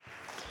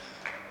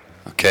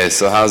Okay,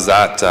 so how's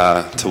that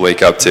to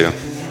wake up to?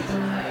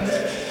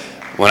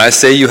 When I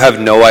say you have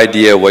no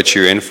idea what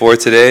you're in for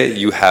today,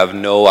 you have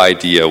no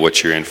idea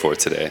what you're in for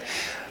today.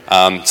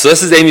 So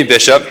this is Amy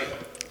Bishop,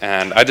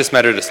 and I just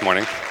met her this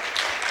morning.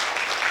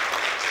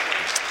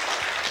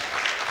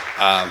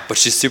 But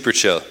she's super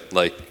chill,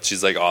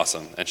 she's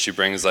awesome, and she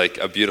brings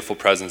a beautiful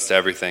presence to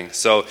everything.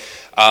 So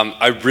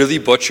I really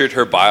butchered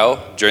her bio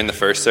during the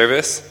first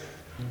service,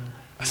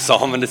 so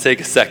I'm going to take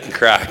a second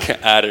crack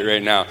at it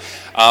right now.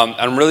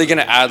 I'm really going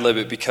to ad-lib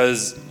it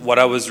because what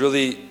I was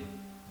really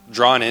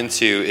drawn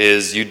into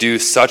is you do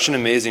such an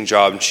amazing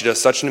job, and she does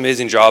such an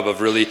amazing job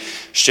of really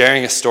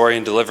sharing a story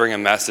and delivering a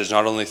message,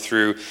 not only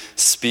through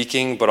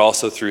speaking, but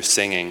also through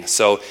singing.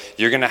 So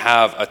you're going to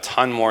have a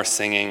ton more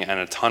singing and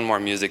a ton more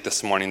music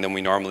this morning than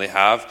we normally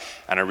have,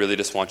 and I really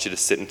just want you to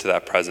sit into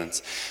that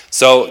presence.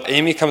 So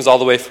Amy comes all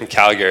the way from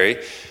Calgary.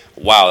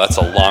 Wow, that's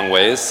a long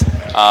ways.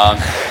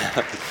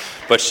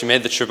 But she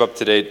made the trip up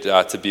today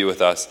to be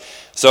with us.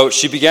 So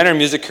she began her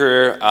music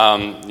career,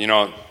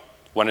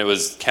 when it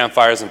was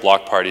campfires and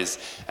block parties,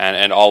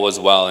 and all was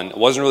well, and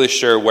wasn't really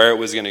sure where it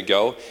was going to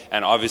go.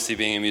 And obviously,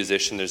 being a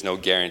musician, there's no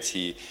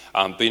guarantee.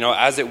 But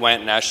as it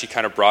went, and as she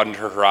kind of broadened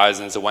her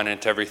horizons, it went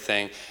into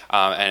everything,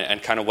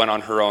 and kind of went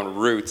on her own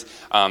route.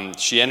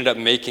 She ended up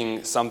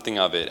making something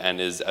of it,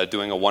 and is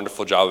doing a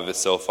wonderful job of it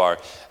so far.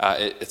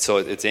 So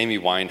it's Amy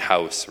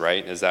Winehouse,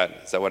 right? Is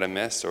that what I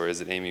missed, or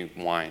is it Amy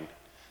Wine?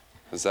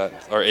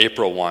 Or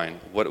April Wine?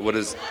 What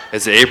is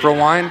it April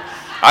Wine?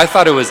 I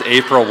thought it was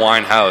April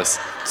Winehouse.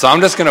 So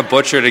I'm just going to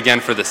butcher it again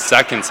for the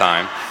second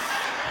time.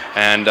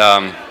 And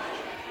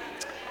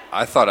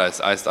I thought I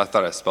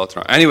spelled it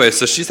wrong. Anyway,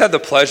 so she's had the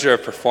pleasure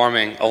of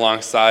performing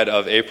alongside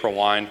of April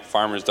Wine,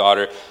 Farmer's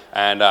Daughter,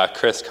 and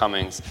Chris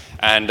Cummings.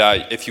 And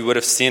if you would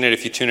have seen it,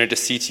 if you tuned into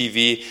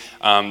CTV,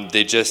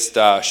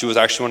 she was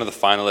actually one of the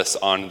finalists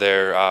on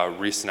their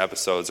recent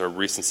episodes or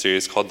recent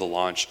series called The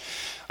Launch.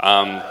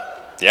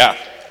 Yeah.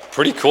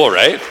 Pretty cool,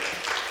 right?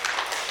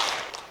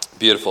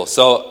 Beautiful.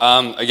 So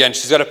again,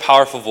 she's got a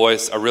powerful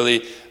voice, a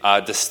really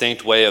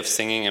distinct way of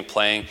singing and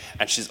playing,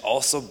 and she's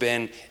also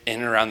been in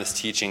and around this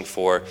teaching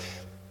for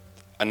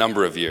a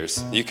number of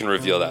years. You can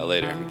reveal that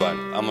later, but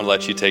I'm going to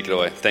let you take it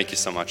away. Thank you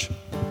so much.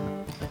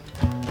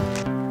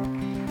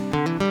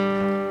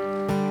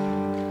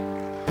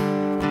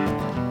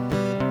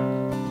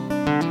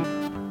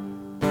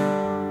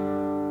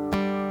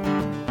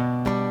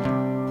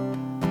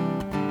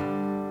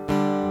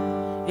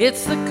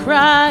 It's the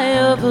cry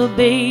of a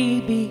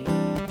baby,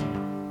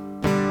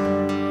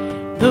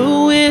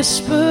 the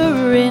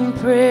whisper in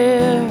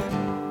prayer.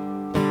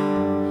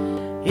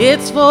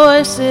 It's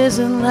voices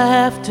and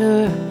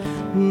laughter.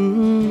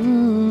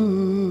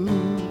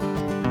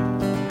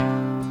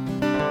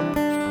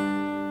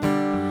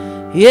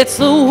 It's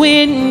the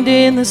wind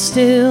in the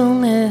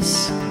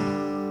stillness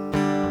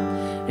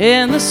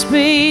and the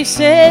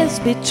spaces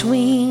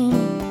between.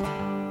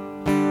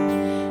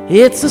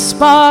 It's a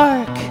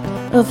spark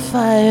of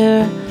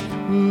fire.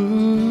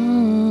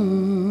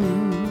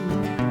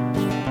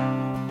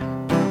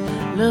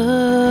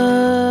 Love,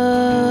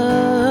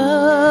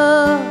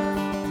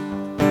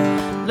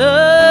 love,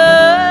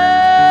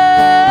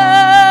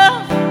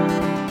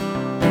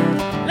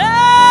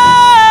 love.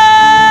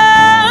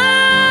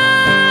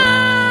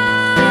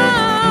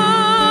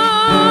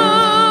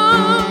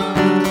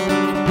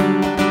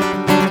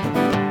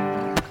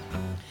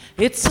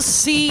 It's a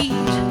seed,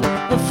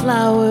 a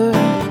flower,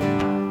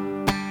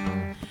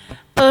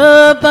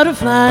 a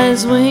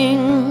butterfly's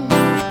wing.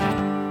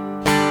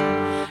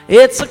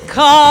 It's a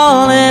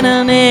call and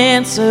an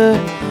answer.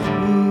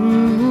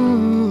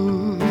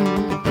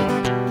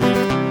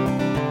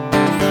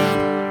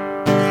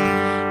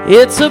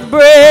 It's a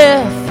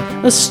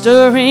breath, a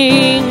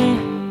stirring.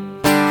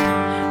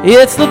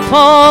 It's the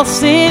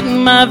pulse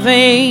in my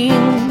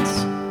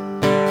veins,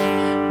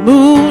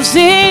 moves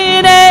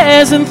in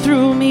as and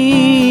through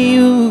me.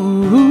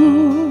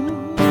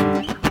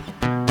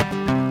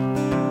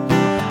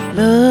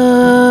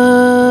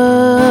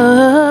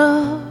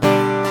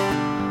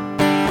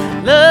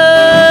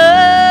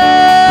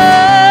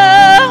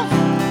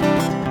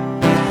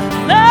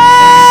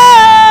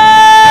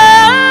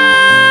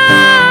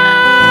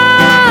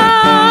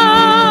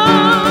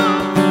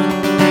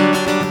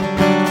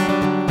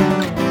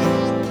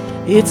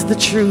 It's the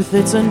truth,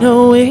 it's a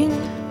knowing.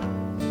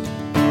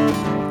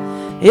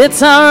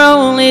 It's our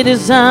only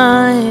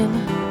design.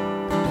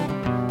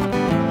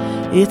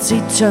 It's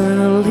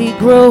eternally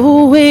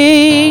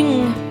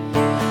growing.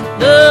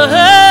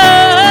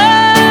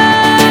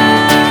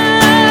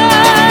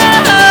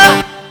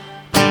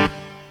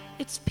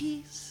 It's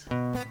peace,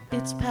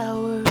 it's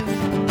power.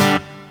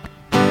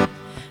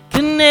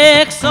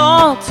 Connects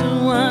all to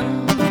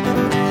one.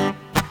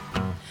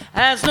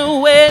 Has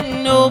no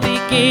end, no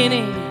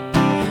beginning.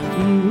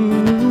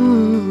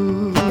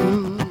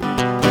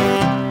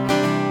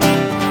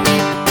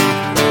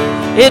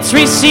 It's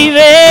receiving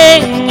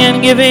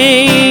and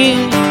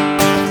giving.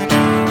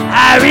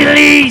 I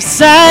release,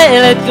 I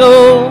let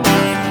go.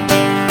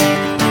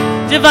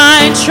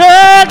 Divine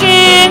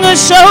shrugging a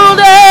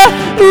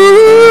shoulder.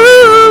 Ooh.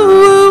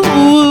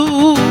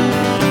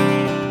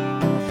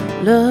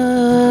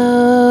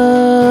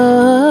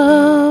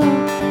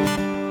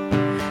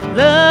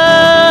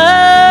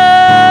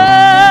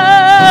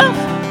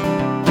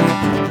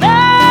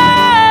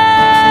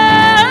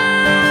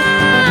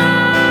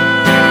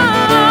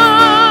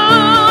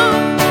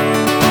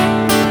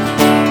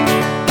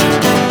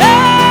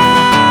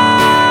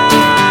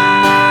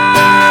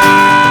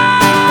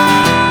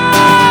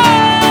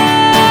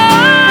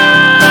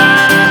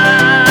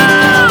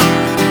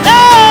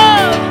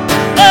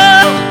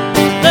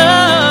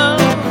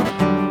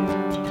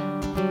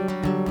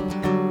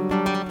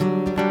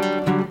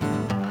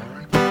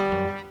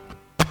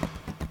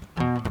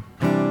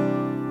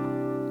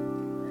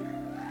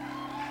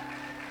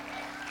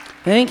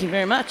 Thank you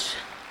very much.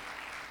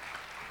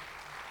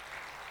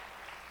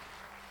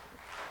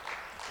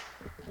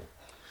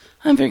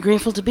 I'm very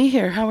grateful to be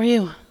here. How are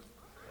you?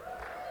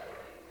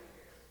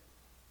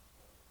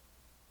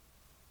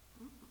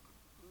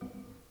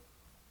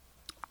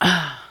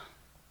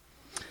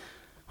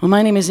 Well,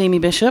 my name is Amy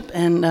Bishop,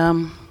 and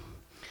I'm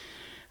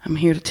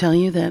here to tell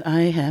you that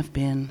I have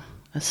been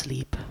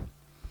asleep.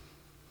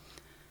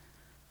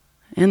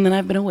 And then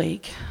I've been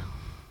awake.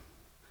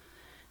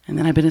 And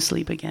then I've been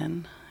asleep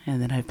again. And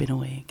then I've been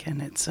awake.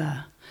 And it's,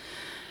 I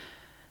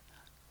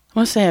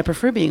must say I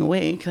prefer being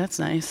awake. That's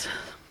nice.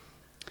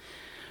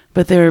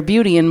 But there's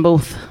beauty in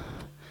both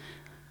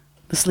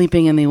the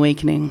sleeping and the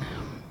awakening.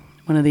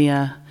 One of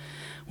the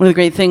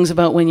great things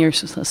about when you're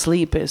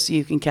asleep is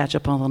you can catch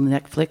up on all the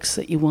Netflix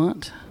that you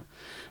want.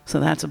 So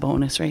that's a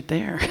bonus right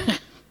there.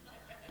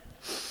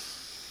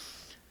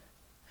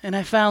 And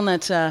I found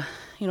that,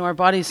 our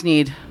bodies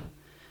need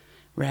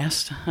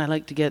rest. I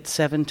like to get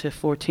 7 to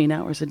 14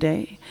 hours a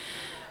day.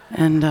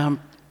 And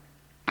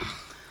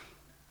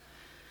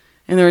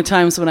there are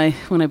times when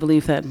I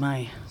believe that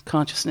my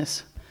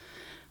consciousness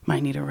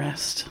might need a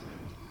rest.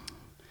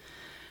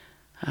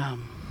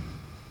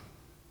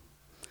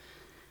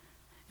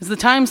 It's the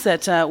times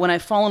that when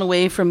I've fallen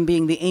away from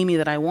being the Amy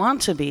that I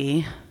want to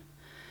be,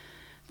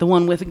 the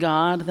one with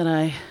God that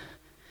I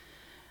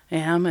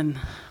am, and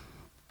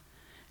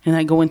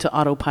I go into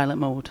autopilot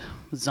mode,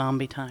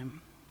 zombie time.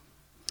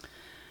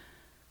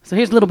 So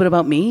here's a little bit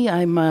about me.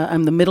 I'm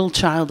the middle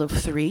child of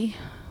 3,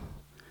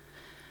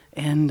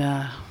 and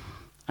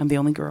I'm the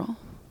only girl,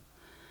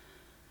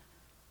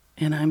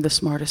 and I'm the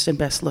smartest and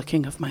best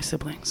looking of my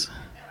siblings.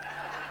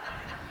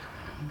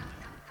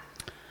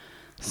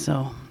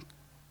 So,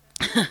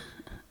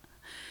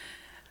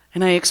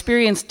 and I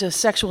experienced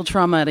sexual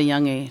trauma at a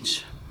young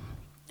age,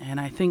 and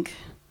I think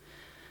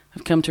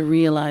I've come to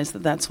realize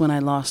that that's when I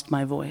lost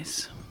my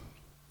voice.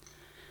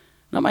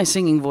 Not my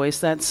singing voice,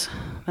 that's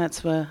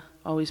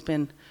always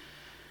been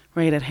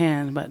right at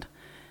hand, but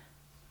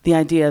the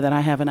idea that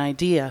I have an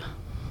idea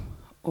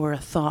or a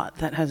thought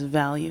that has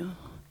value.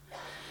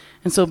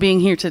 And so being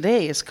here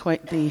today is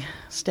quite the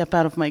step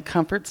out of my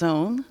comfort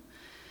zone,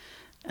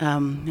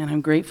 and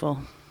I'm grateful.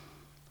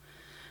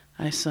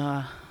 I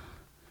saw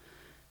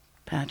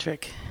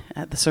Patrick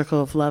at the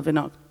Circle of Love in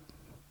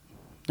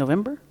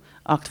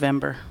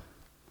October.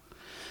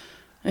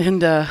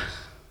 And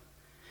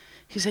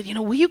he said,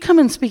 will you come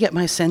and speak at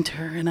my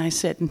center? And I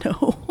said,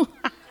 no.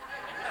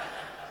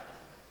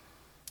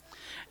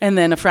 And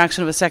then a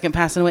fraction of a second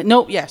passed and I went,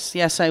 no,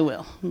 yes, I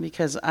will.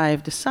 Because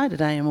I've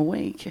decided I am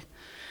awake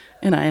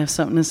and I have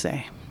something to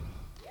say.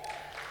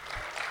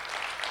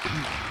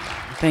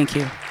 Thank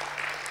you.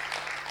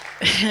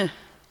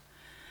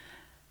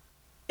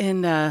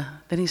 And then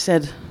he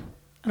said,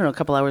 I don't know, a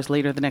couple hours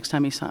later, the next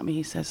time he saw me,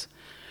 he says,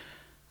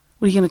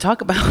 what are you going to talk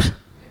about?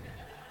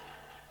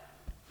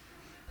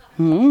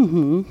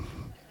 Mm-hmm.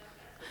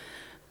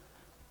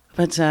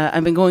 But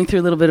I've been going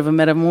through a little bit of a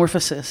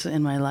metamorphosis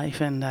in my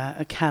life, and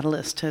a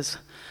catalyst has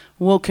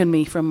woken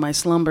me from my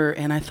slumber,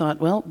 and I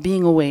thought, well,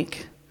 being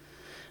awake,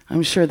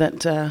 I'm sure that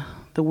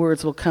the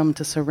words will come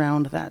to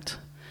surround that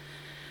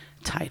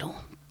title.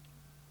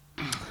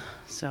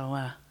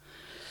 So,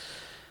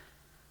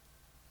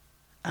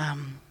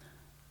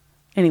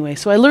 anyway,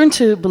 so I learned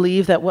to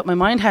believe that what my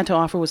mind had to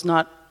offer was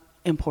not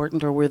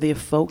important or worthy of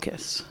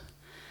focus,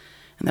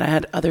 and that I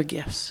had other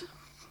gifts.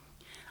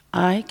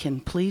 I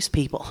can please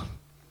people.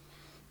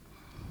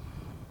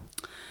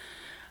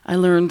 I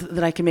learned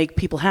that I can make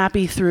people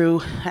happy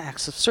through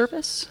acts of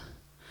service.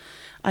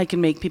 I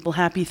can make people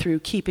happy through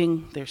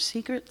keeping their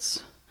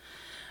secrets,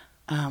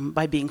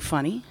 by being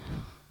funny,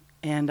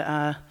 and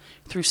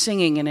through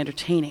singing and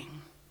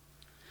entertaining.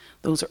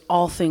 Those are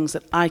all things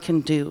that I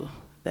can do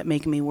that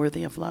make me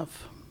worthy of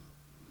love.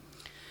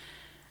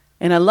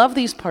 And I love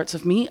these parts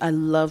of me. I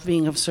love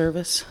being of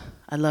service.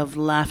 I love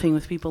laughing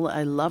with people.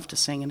 I love to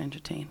sing and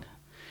entertain.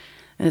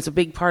 And it's a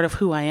big part of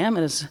who I am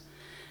as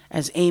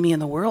Amy in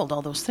the world,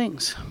 all those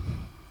things.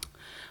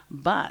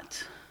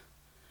 But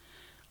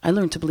I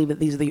learned to believe that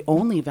these are the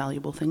only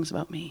valuable things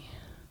about me.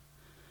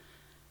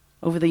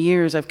 Over the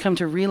years, I've come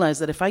to realize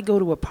that if I go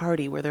to a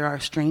party where there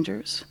are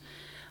strangers,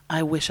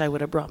 I wish I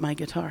would have brought my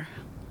guitar,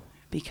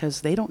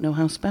 because they don't know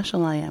how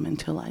special I am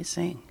until I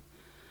sing.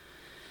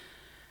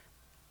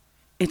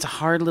 It's a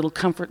hard little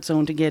comfort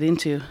zone to get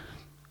into,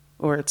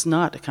 or it's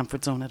not a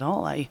comfort zone at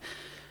all. I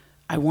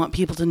want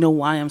people to know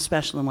why I'm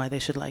special and why they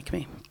should like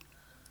me.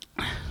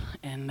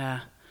 And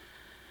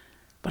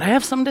but I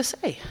have something to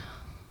say.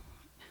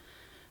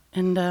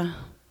 And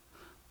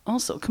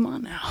also, come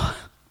on now.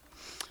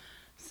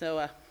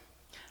 So,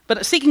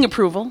 but seeking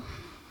approval,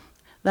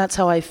 that's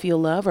how I feel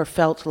love or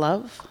felt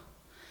love.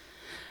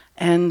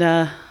 And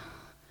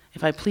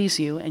if I please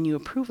you and you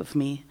approve of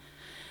me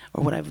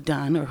or what I've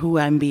done or who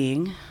I'm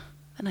being,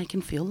 then I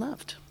can feel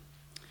loved.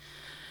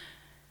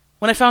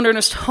 When I found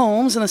Ernest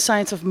Holmes in the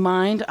Science of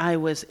Mind, I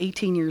was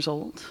 18 years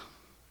old.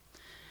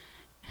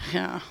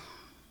 Yeah.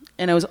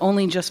 And I was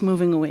only just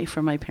moving away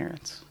from my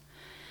parents.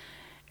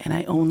 And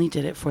I only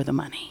did it for the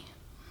money.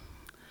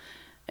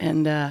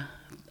 And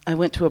I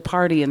went to a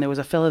party, and there was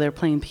a fellow there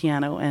playing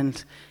piano,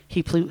 and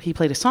he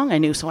played a song I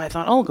knew, so I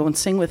thought, oh, I'll go and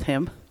sing with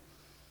him.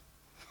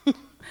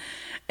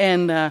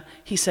 And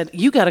he said,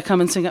 you got to come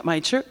and sing at my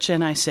church.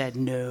 And I said,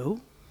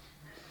 no,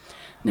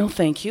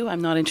 thank you.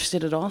 I'm not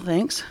interested at all,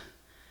 thanks.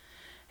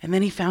 And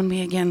then he found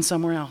me again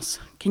somewhere else.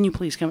 Can you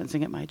please come and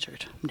sing at my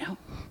church? No.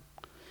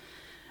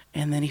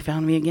 And then he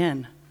found me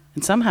again.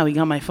 And somehow he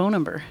got my phone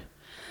number.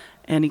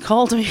 And he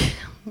called me.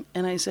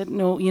 And I said,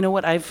 no, you know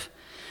what?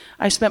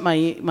 I spent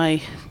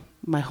my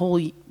whole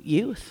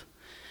youth,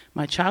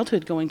 my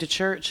childhood going to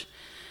church.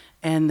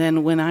 And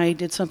then when I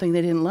did something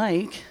they didn't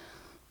like,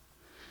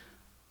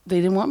 they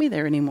didn't want me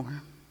there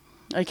anymore.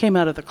 I came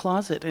out of the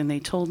closet and they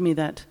told me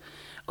that,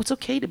 oh, it's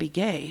okay to be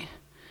gay.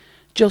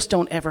 Just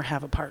don't ever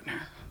have a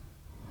partner.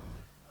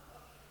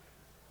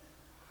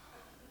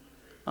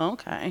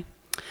 Okay.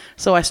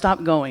 So I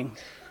stopped going.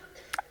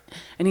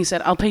 And he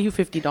said, I'll pay you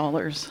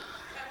 $50.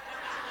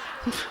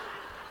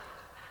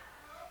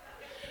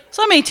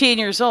 So I'm 18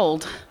 years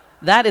old.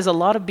 That is a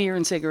lot of beer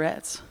and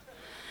cigarettes.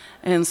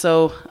 And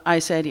so I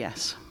said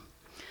yes.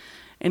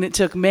 And it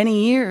took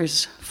many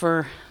years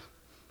for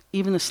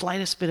even the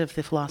slightest bit of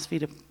the philosophy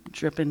to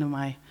drip into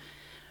my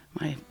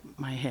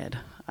head.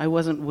 I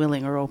wasn't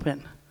willing or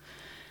open.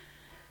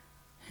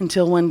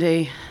 Until one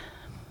day,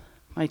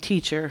 my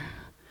teacher,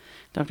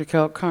 Dr.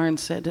 Carol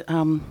Carnes, said,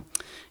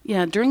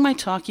 yeah, during my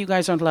talk, you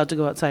guys aren't allowed to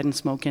go outside and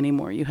smoke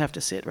anymore. You have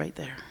to sit right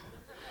there.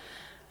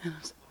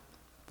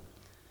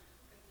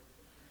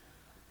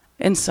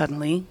 And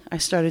suddenly, I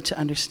started to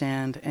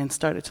understand and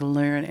started to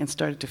learn and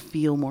started to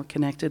feel more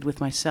connected with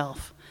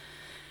myself.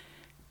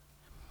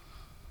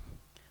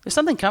 There's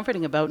something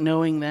comforting about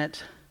knowing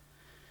that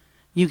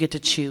you get to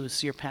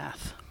choose your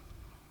path.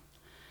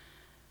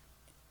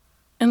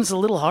 And it's a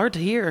little hard to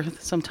hear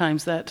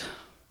sometimes that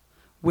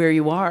where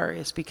you are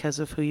is because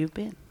of who you've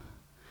been.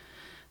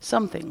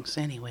 Some things,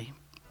 anyway.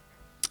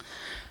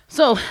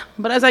 So,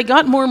 but as I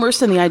got more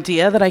immersed in the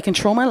idea that I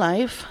control my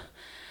life,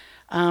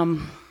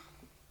 and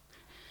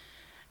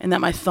that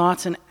my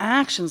thoughts and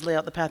actions lay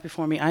out the path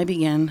before me, I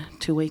began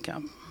to wake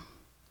up.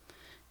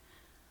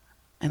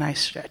 And I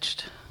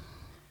stretched.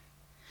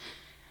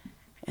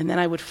 And then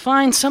I would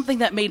find something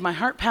that made my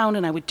heart pound,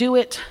 and I would do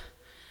it.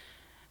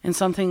 And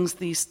sometimes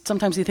these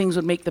things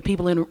would make the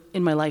people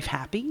in my life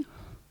happy.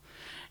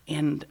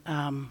 And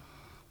then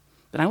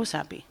I was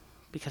happy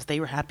because they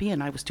were happy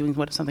and I was doing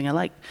something I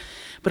liked.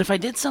 But if I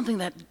did something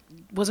that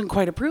wasn't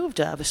quite approved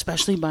of,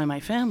 especially by my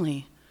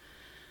family,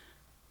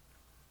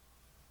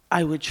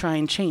 I would try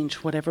and change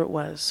whatever it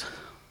was,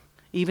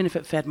 even if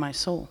it fed my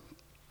soul.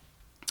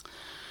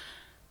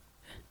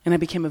 And I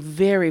became a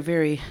very,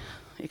 very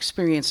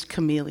experienced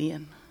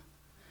chameleon,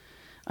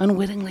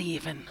 unwittingly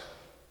even.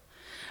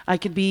 I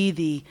could be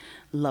the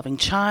loving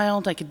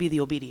child, I could be the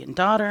obedient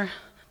daughter,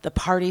 the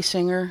party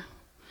singer,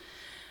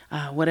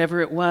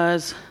 whatever it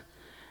was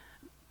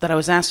that I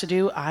was asked to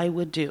do, I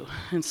would do.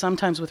 And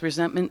sometimes with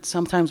resentment,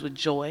 sometimes with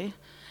joy,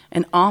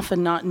 and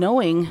often not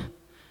knowing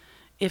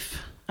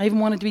if I even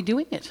wanted to be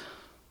doing it.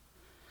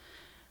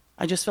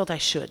 I just felt I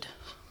should.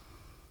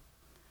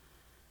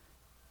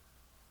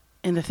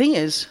 And the thing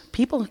is,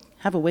 people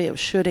have a way of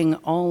shoulding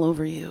all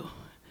over you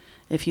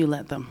if you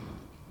let them.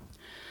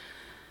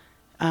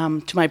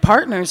 To my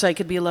partners, I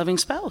could be a loving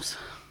spouse.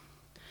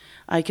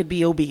 I could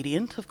be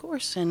obedient, of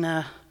course, and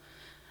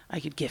I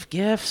could give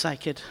gifts. I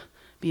could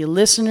be a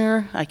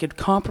listener. I could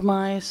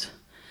compromise.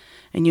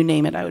 And you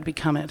name it, I would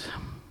become it.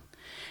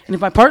 And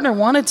if my partner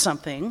wanted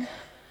something,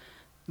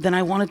 then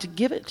I wanted to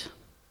give it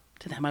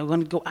to them. I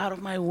wanted to go out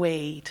of my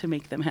way to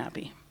make them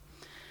happy.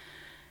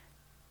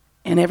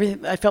 And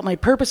I felt my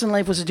purpose in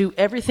life was to do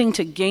everything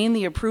to gain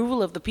the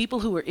approval of the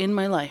people who were in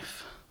my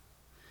life.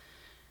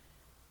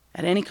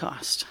 At any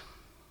cost.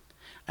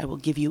 I will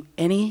give you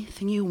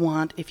anything you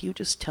want if you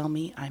just tell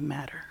me I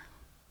matter.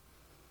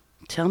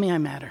 Tell me I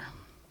matter.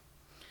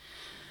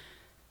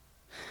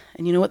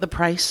 And you know what the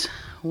price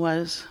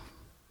was?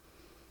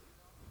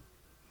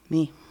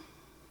 Me.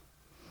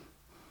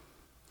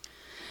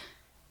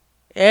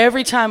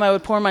 Every time I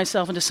would pour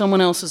myself into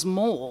someone else's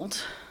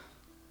mold,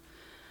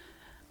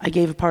 I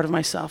gave a part of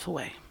myself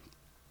away.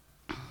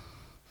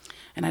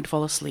 And I'd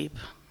fall asleep,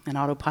 and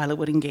autopilot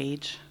would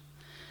engage.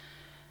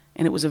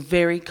 And it was a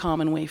very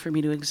common way for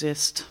me to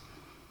exist.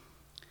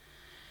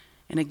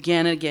 And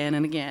again,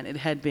 it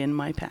had been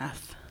my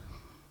path.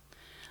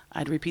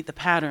 I'd repeat the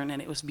pattern,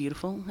 and it was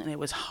beautiful, and it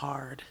was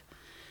hard,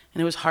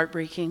 and it was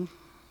heartbreaking,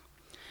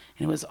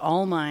 and it was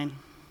all mine.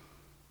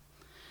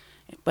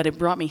 But it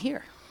brought me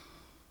here.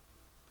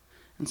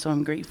 And so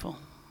I'm grateful.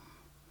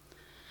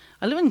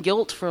 I live in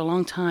guilt for a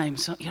long time.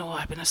 So,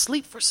 I've been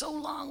asleep for so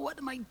long. What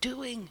am I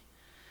doing?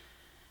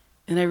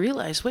 And I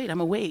realized, wait,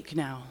 I'm awake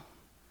now.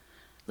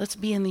 Let's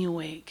be in the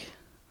awake.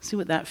 See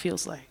what that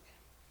feels like.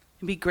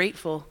 And be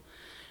grateful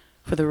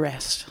for the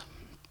rest.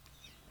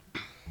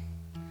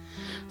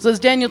 So as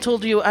Daniel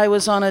told you, I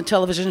was on a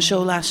television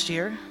show last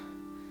year.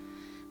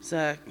 It's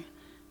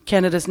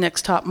Canada's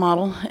Next Top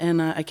Model,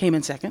 and I came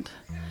in second.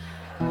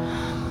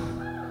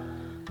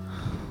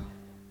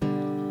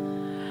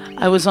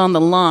 I was on the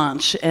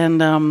launch,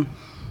 and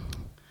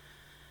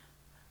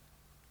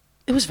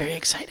it was very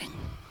exciting.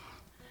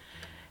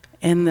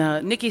 And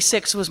Nikki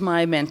Sixx was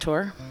my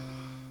mentor.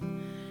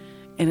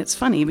 And it's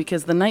funny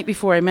because the night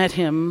before I met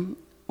him,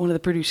 one of the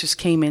producers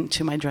came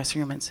into my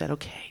dressing room and said,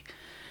 okay,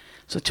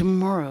 so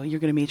tomorrow you're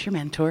going to meet your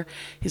mentor.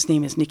 His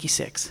name is Nikki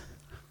Sixx.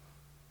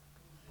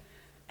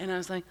 And I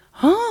was like,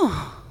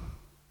 oh.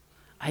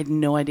 I had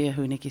no idea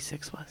who Nikki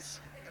Sixx was.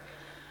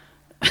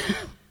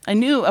 I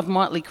knew of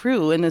Motley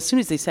Crue, and as soon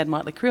as they said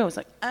Motley Crue, I was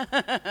like,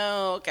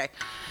 oh, okay.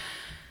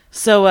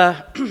 So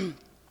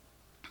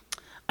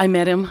I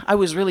met him. I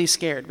was really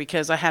scared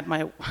because I had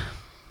my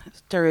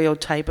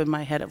stereotype in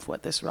my head of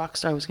what this rock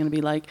star was going to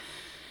be like.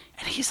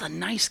 And he's a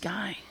nice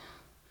guy.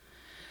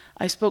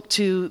 I spoke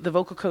to the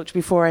vocal coach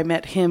before I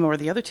met him or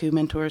the other two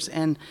mentors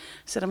and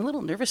said, I'm a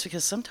little nervous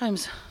because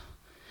sometimes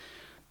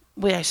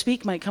the way I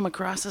speak might come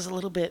across as a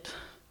little bit,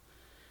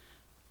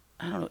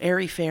 I don't know,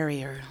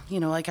 airy-fairy, or,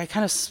 like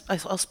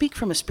I'll speak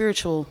from a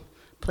spiritual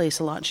place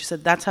a lot. And she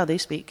said, that's how they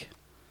speak.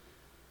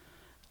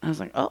 I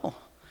was like, oh.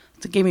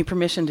 So it gave me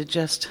permission to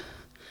just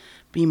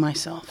be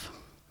myself.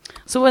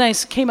 So when I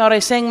came out, I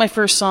sang my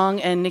first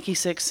song, and Nikki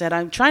Sixx said,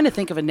 I'm trying to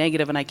think of a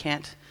negative, and I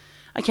can't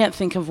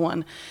think of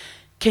one.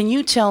 Can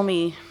you tell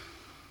me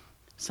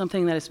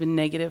something that has been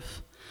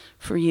negative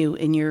for you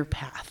in your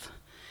path?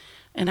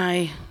 And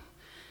I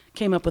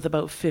came up with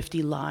about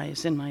 50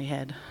 lies in my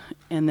head,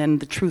 and then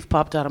the truth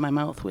popped out of my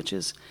mouth, which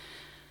is,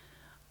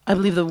 I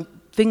believe the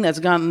thing that's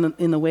gotten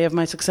in the way of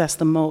my success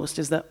the most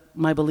is that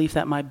my belief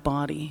that my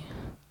body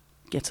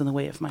gets in the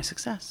way of my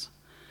success.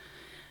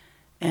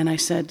 And I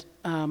said,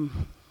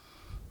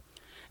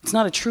 it's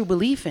not a true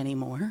belief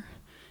anymore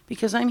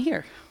because I'm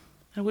here.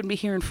 I wouldn't be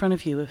here in front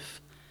of you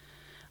if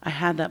I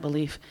had that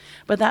belief.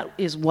 But that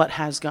is what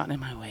has gotten in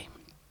my way.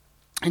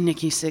 And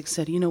Nikki Sixx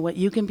said, you know what,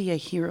 you can be a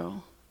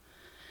hero.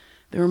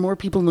 There are more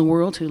people in the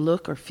world who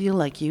look or feel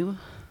like you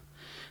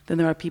than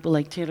there are people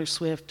like Taylor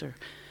Swift or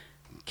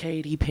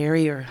Katy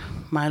Perry or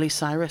Miley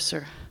Cyrus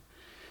or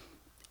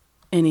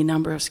any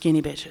number of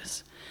skinny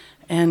bitches.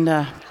 And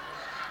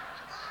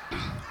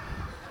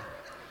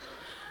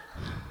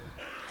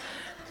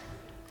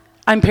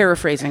I'm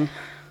paraphrasing.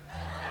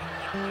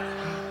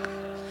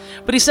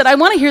 But he said, I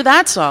want to hear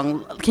that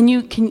song. Can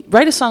you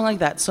write a song like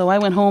that? So I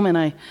went home and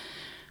I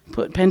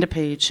put pen to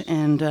page,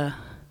 and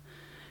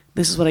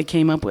this is what I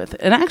came up with.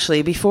 And actually,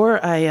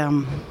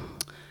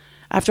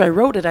 after I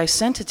wrote it, I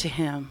sent it to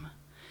him,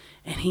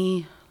 and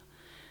he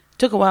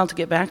took a while to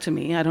get back to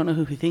me. I don't know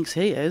who he thinks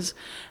he is.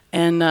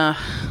 And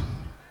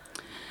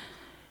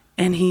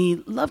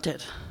he loved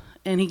it.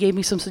 And he gave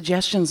me some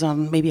suggestions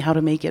on maybe how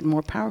to make it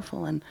more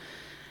powerful. And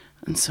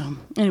so,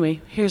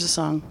 anyway, here's a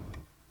song.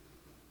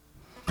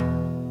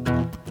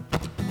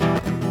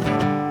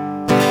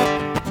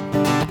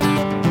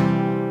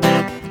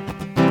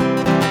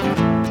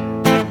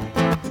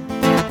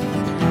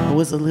 I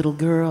was a little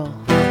girl,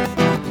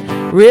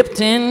 ripped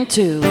in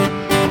two,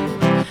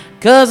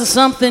 'cause of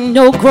something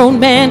no grown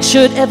man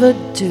should ever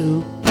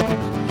do.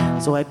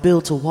 So I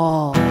built a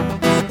wall,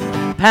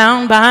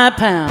 pound by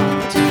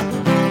pound.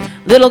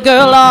 Little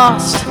girl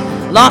lost,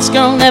 lost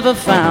girl never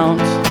found.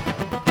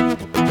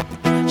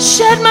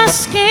 Shed my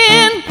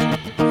skin,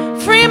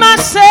 free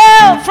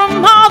myself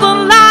from all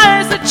the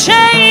lies that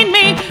chain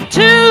me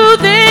to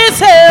this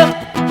hell.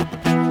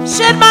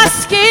 Shed my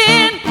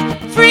skin,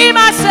 free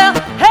myself,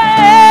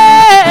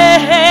 hey,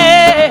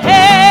 hey,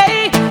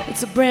 hey.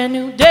 It's a brand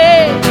new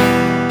day.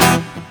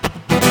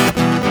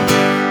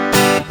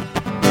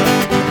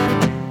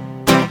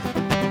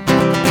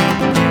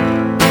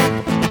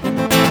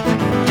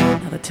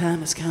 Now the time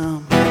has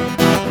come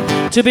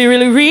to be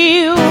really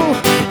real.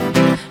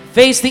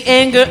 Face the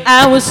anger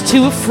I was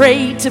too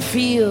afraid to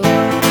feel.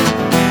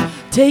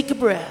 Take a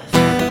breath,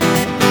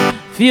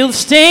 feel the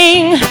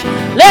sting.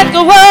 Let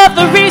go of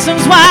the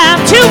reasons why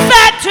I'm too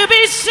fat to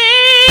be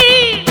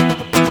seen.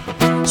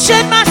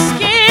 Shed my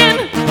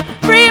skin,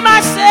 free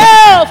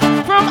myself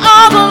from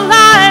all the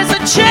lies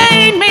that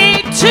chain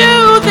me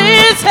to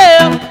this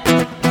hell.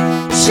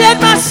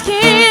 Shed my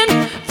skin,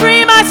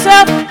 free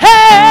myself,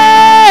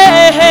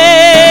 hey,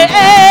 hey,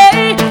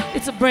 hey.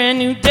 It's a brand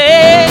new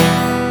day.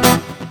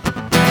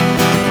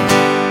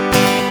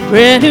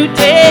 Brand new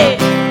day.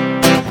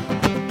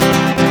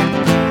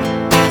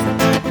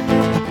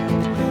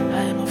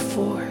 I am a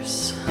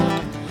force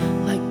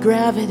like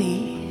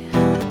gravity.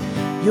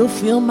 You'll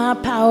feel my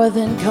power,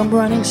 then come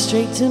running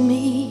straight to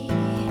me.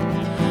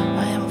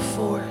 I am a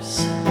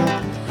force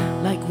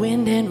like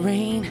wind and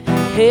rain.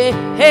 Hey,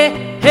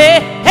 hey,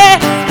 hey, hey,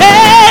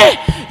 hey.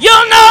 You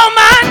know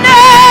my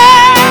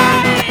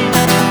name.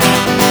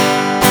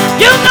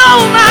 You know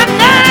my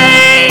name.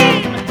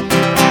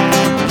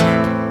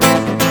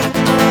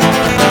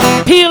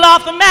 Peel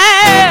off the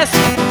mask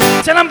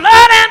till I'm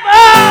blood and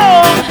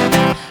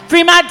bone.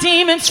 Free my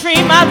demons,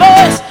 free my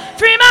voice,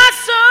 free my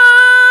soul.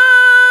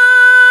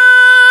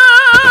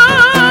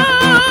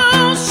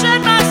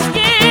 Shed my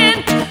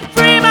skin,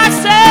 free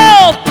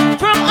myself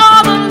from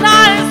all the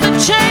lies that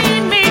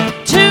chain me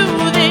to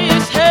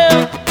this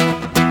hell.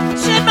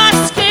 Shed my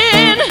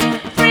skin,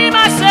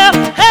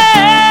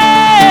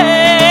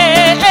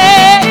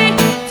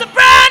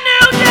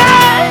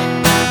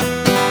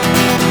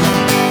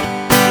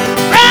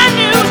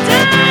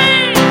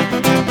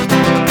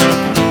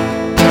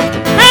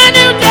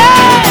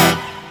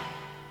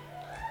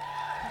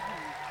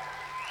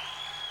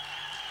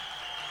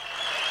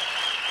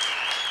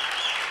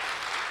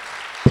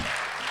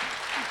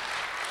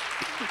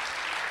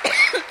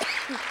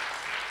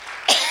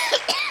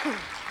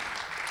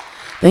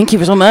 Thank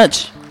you so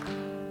much.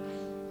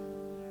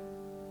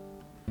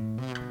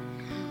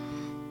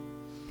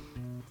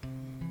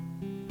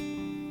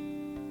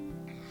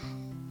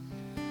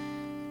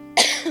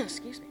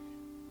 Excuse me.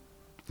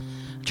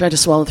 Tried to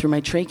swallow through my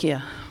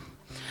trachea.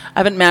 I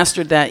haven't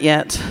mastered that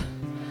yet.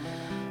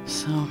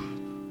 So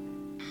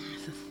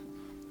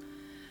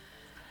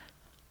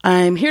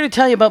I'm here to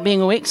tell you about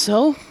being awake,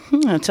 so I'm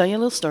going to tell you a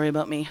little story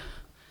about me.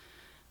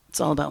 It's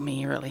all about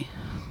me, really.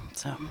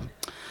 So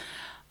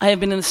I have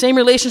been in the same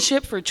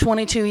relationship for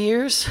 22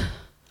 years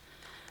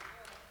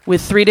with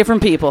 3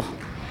 different people.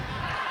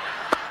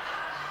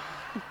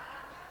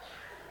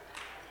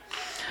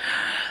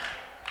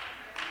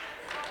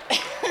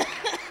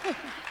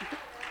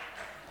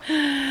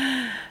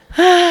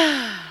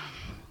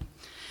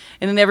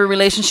 And in every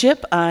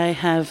relationship, I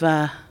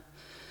have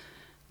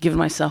given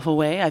myself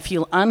away. I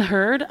feel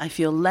unheard. I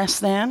feel less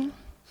than.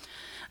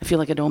 I feel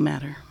like I don't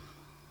matter.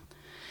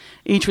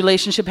 Each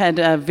relationship had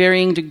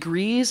varying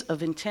degrees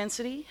of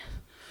intensity,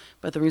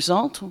 but the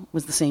result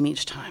was the same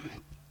each time.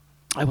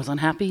 I was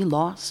unhappy,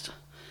 lost.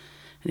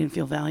 I didn't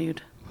feel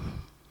valued.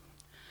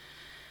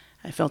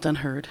 I felt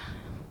unheard,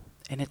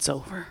 and it's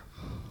over.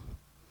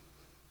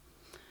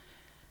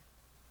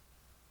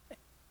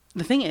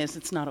 The thing is,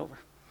 it's not over.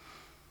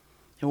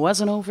 It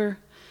wasn't over.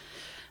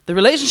 The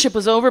relationship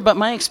was over, but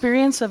my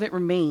experience of it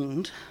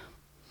remained.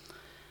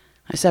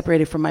 I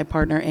separated from my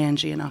partner,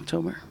 Angie, in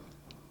October.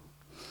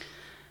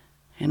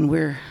 And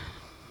we're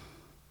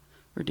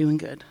doing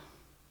good.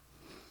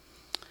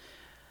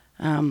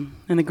 And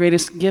the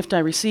greatest gift I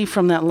received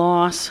from that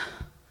loss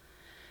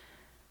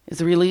is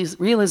the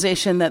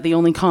realization that the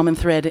only common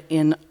thread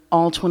in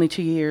all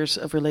 22 years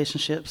of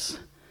relationships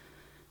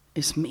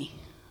is me.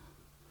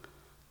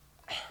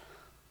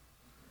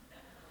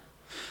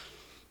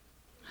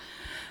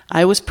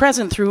 I was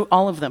present through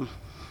all of them.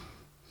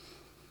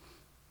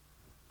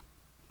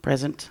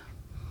 Present,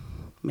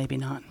 maybe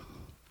not.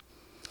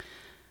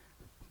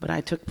 But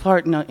I took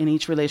part in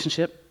each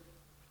relationship,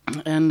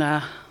 and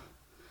I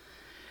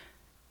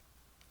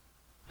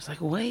was like,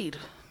 wait,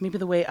 maybe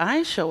the way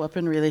I show up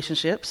in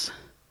relationships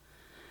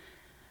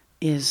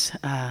is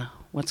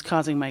what's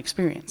causing my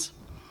experience.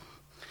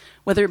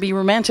 Whether it be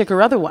romantic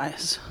or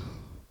otherwise,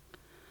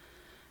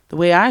 the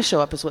way I show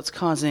up is what's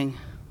causing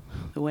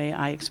the way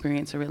I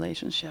experience a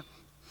relationship.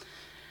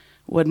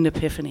 What an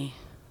epiphany.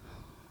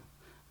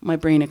 My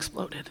brain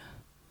exploded.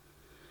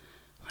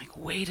 Like,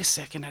 wait a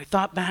second. I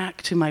thought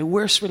back to my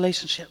worst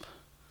relationship.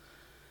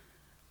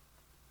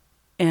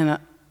 And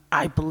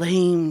I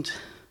blamed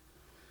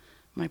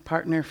my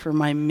partner for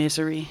my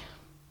misery.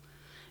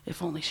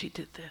 If only she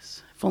did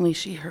this. If only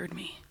she heard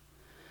me.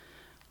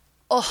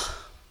 Oh.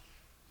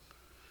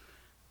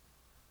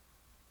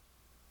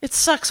 It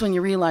sucks when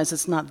you realize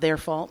it's not their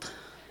fault.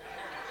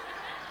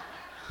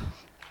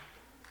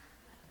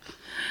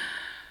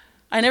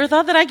 I never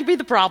thought that I could be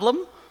the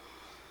problem.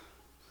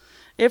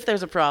 If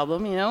there's a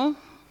problem, you know.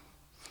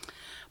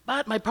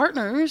 But my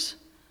partners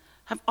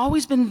have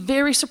always been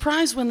very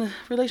surprised when the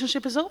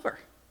relationship is over.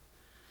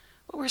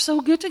 But we're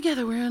so good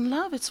together. We're in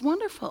love. It's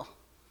wonderful.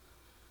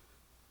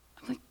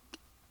 I'm like,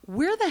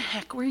 where the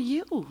heck were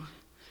you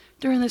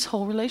during this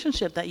whole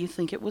relationship that you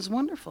think it was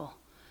wonderful?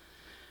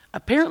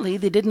 Apparently,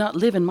 they did not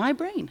live in my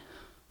brain.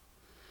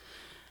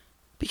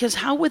 Because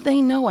how would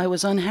they know I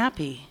was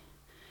unhappy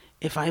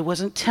if I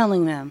wasn't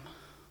telling them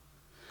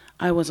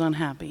I was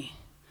unhappy?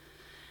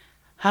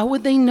 How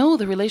would they know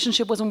the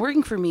relationship wasn't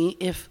working for me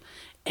if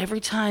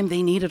every time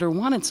they needed or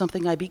wanted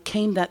something, I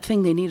became that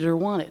thing they needed or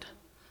wanted?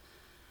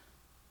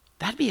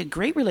 That'd be a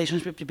great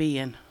relationship to be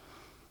in,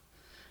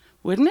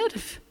 wouldn't it?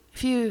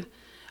 If you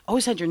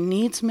always had your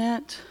needs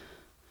met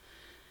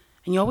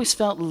and you always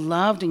felt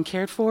loved and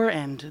cared for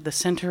and the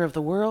center of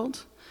the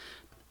world,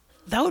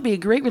 that would be a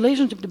great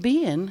relationship to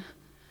be in.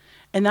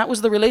 And that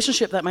was the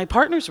relationship that my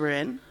partners were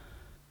in.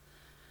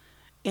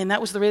 And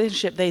that was the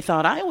relationship they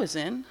thought I was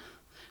in,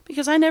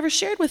 because I never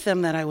shared with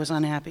them that I was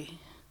unhappy.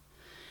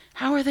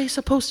 How are they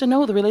supposed to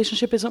know the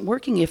relationship isn't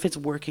working if it's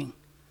working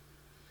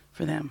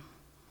for them?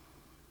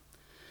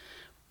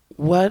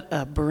 What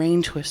a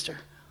brain twister.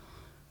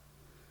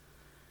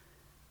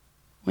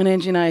 When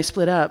Angie and I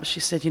split up, she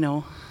said, you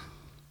know,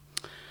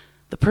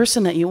 the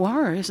person that you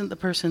are isn't the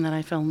person that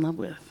I fell in love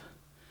with.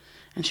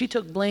 And she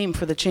took blame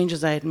for the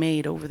changes I had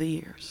made over the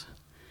years.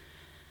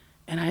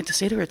 And I had to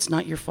say to her, it's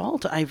not your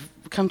fault. I've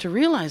come to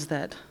realize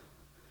that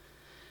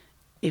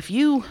if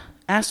you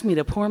ask me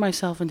to pour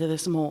myself into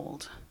this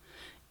mold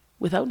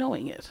without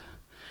knowing it,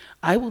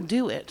 I will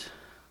do it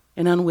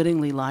and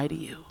unwittingly lie to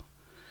you,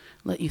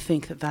 let you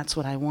think that that's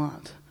what I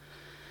want,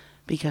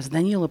 because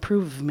then you'll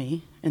approve of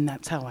me, and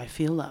that's how I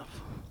feel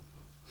love.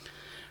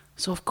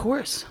 So of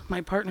course,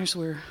 my partners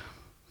were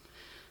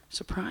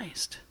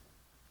surprised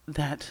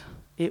that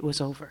it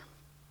was over.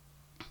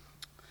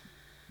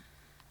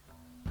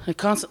 I'm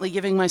constantly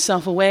giving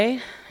myself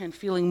away and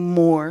feeling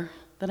more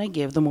than I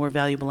give, the more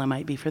valuable I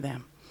might be for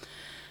them.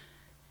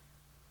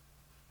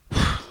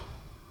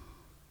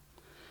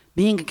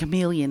 Being a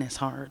chameleon is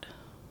hard.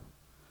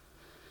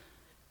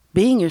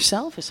 Being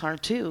yourself is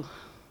hard too.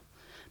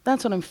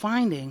 That's what I'm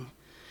finding.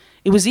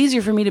 It was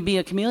easier for me to be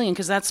a chameleon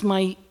because that's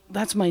my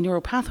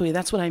neural pathway.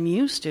 That's what I'm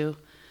used to.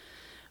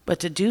 But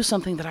to do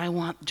something that I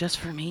want just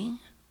for me,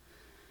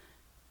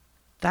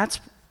 that's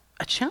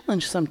a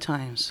challenge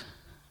sometimes.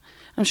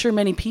 I'm sure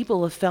many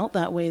people have felt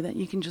that way, that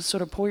you can just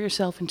sort of pour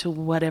yourself into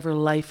whatever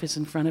life is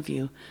in front of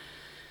you.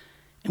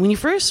 And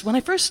when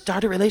I first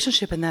start a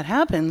relationship and that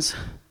happens,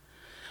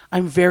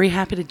 I'm very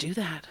happy to do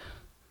that.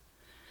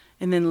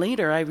 And then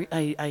later,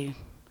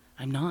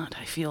 I'm not.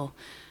 I feel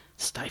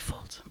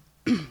stifled.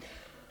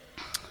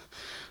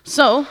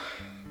 So,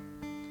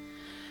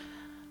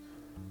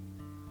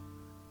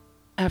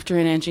 after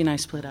Angie and I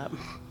split up,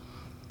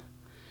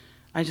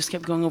 I just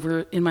kept going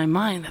over in my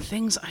mind the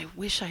things I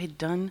wish I had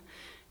done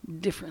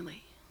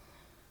differently.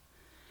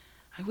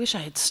 I wish I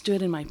had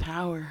stood in my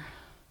power.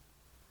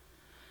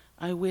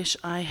 I wish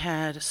I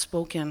had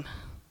spoken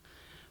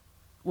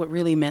what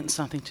really meant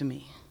something to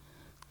me.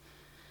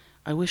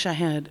 I wish I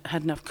had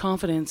enough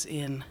confidence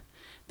in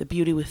the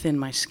beauty within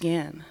my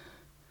skin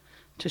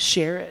to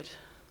share it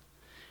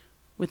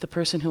with the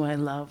person who I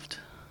loved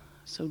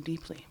so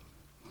deeply.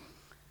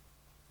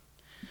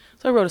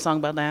 So I wrote a song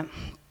about that.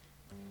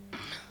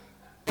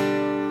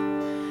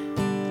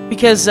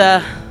 Because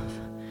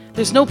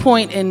there's no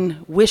point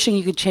in wishing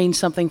you could change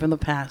something from the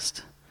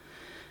past,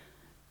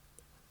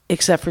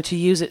 except for to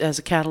use it as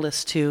a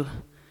catalyst to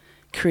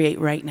create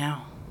right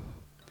now.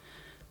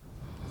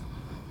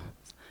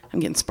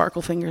 I'm getting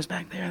sparkle fingers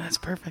back there. That's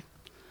perfect.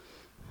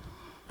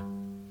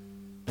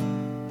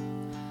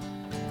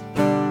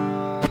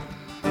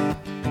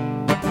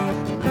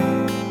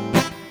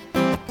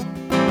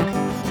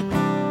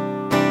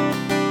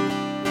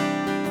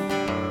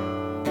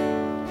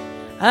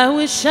 I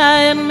wish I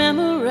had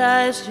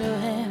memorized your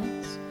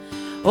hands,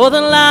 or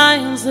the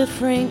lines that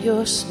framed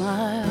your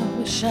smile.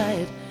 Wish I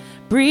had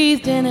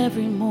breathed in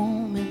every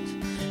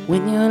moment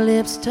when your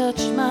lips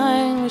touched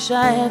mine. Wish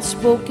I had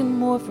spoken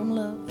more from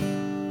love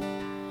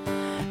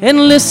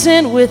and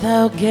listened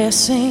without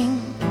guessing,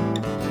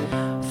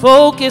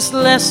 focused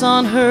less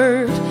on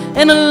hurt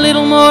and a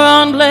little more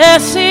on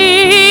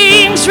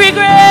blessings.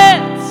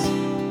 Regrets,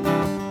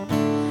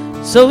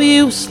 so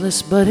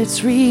useless but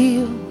it's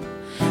real.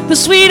 The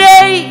sweet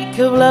ache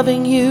of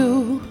loving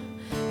you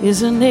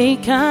is an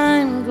ache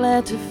I'm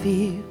glad to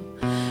feel.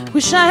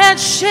 Wish I had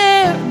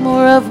shared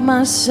more of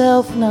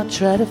myself, not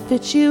try to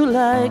fit you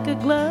like a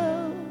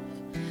glove.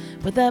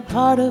 But that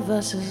part of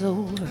us is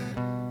over.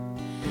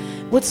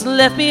 What's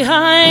left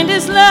behind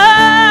is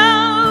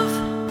love.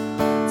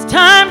 It's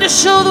time to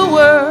show the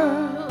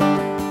world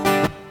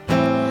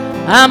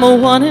I'm a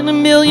 1 in a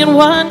million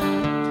one.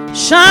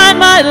 Shine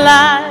my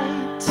light.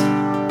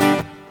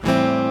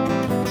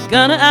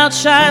 Gonna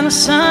outshine the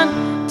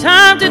sun.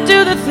 Time to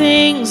do the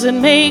things that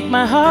make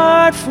my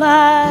heart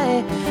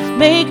fly,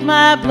 make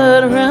my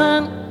blood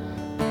run.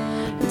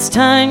 It's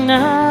time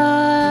now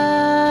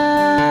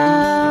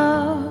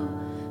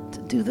to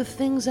do the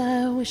things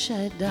I wish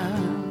I'd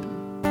done.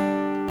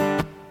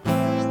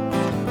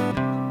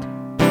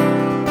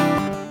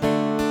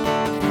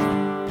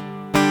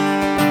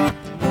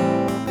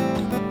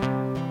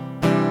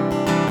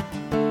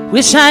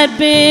 Wish I'd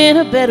been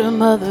a better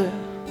mother,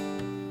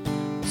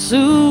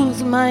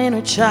 soothe my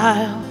inner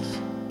child,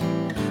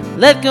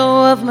 let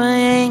go of my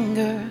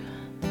anger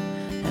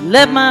and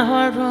let my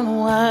heart run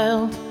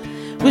wild.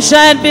 Wish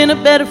I'd been a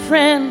better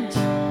friend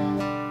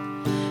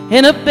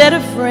and a better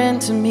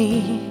friend to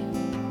me.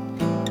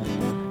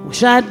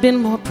 Wish I'd been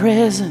more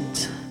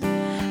present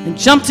and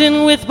jumped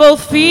in with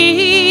both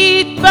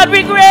feet. But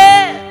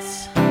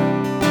regrets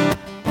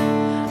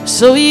are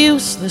so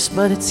useless,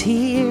 but it's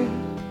here.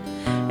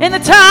 And the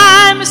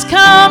time has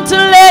come to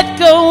let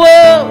go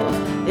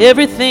of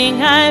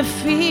everything I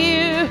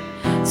fear.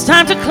 It's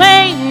time to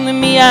claim the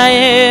me I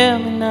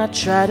am and not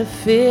try to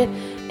fit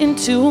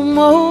into a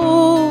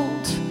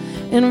mold,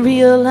 and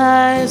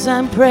realize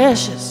I'm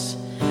precious,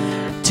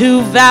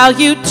 too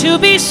valued to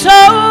be sold.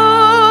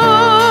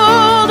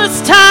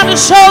 It's time to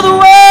show the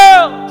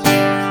world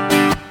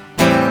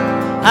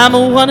I'm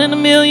a 1 in a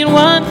million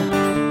one.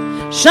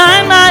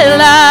 Shine my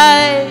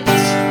light.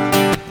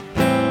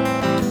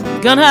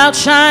 Gonna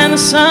outshine the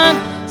sun.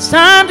 It's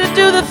time to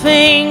do the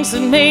things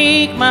that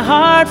make my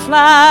heart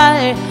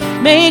fly,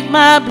 make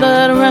my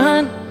blood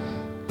run.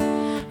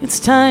 It's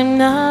time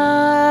now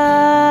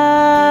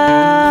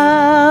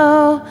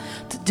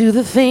to do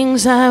the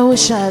things I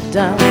wish I'd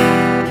done.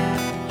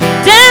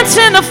 Dance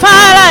in the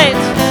firelight,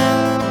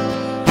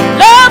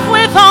 love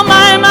with all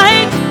my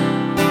might.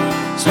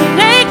 So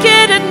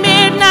naked at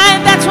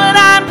midnight, that's what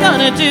I'm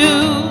gonna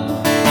do.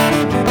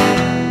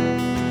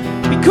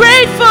 Be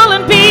grateful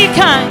and be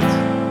kind.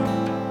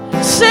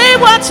 Say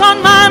what's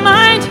on my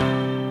mind,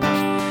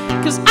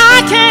 'cause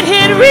I can't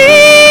hit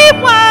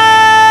rewind.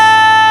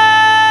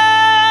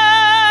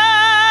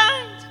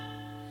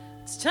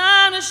 It's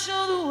time to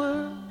show the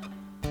world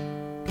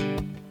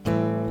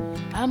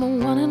I'm a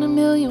 1 in a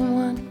million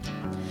one.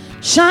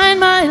 Shine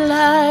my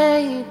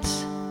light.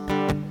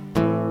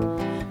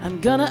 I'm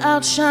gonna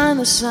outshine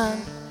the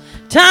sun.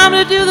 Time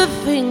to do the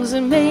things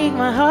that make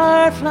my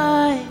heart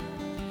fly,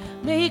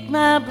 make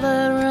my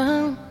blood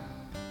run.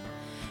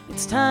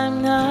 It's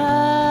time now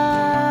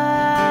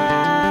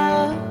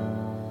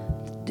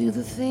to do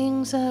the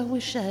things I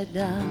wish I'd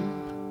done.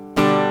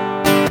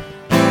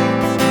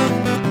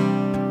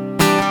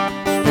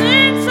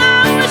 Things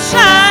I wish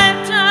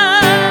I'd done.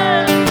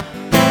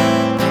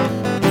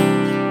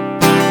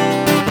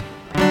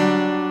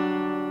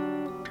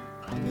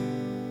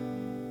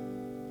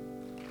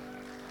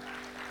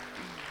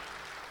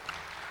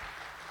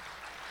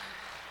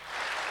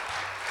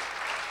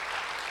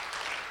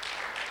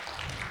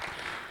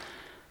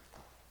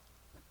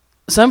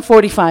 So I'm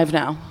 45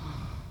 now,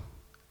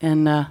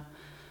 and I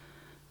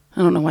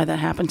don't know why that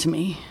happened to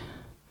me,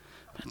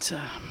 but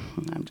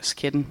I'm just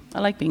kidding.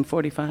 I like being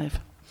 45.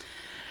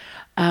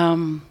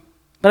 But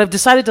I've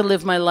decided to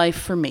live my life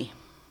for me,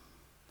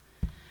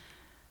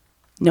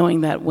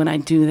 knowing that when I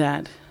do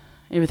that,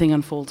 everything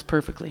unfolds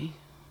perfectly.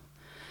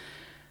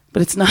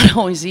 But it's not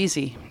always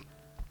easy.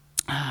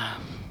 I'll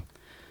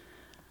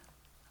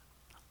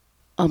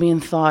be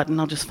in thought,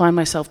 and I'll just find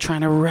myself trying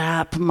to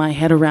wrap my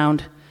head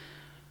around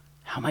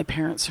how my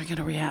parents are going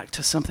to react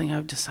to something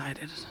I've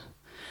decided,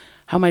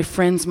 how my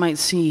friends might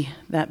see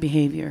that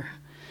behavior,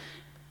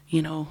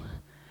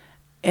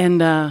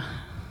 and I'll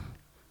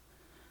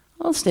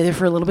stay there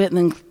for a little bit and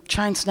then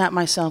try and snap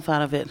myself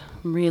out of it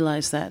and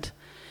realize that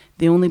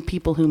the only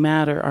people who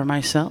matter are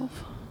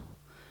myself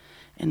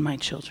and my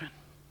children.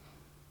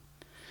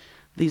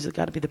 These have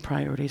got to be the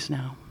priorities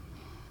now.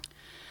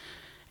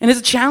 And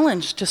it's a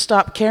challenge to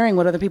stop caring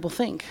what other people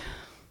think.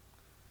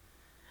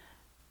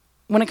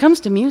 When it comes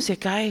to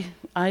music, I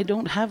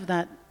don't have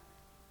that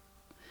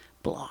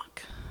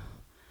block.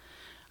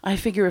 I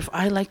figure if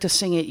I like to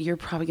sing it, you're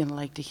probably going to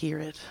like to hear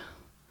it.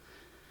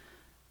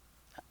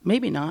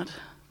 Maybe not.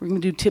 We're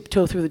going to do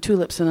Tiptoe Through the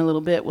Tulips in a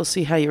little bit. We'll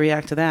see how you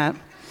react to that.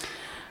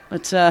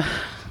 But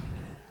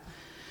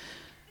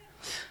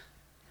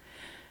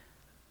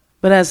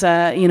as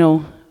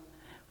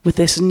with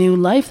this new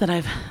life that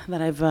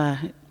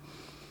I've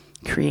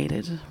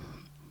created,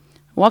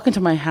 walk into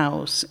my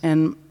house,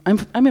 and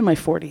I'm in my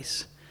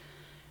 40s,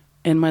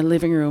 and my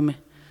living room,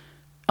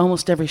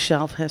 almost every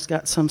shelf has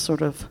got some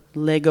sort of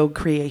Lego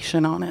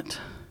creation on it.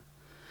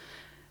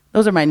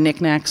 Those are my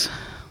knickknacks,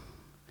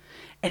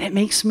 and it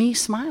makes me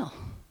smile.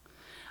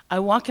 I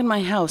walk in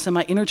my house, and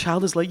my inner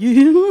child is like,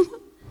 yeah.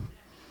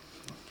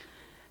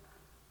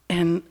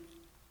 And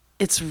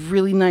it's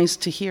really nice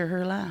to hear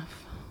her laugh.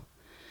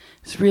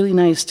 It's really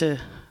nice to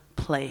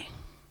play.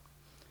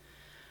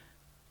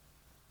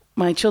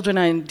 My children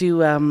and I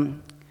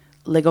do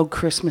Lego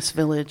Christmas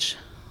Village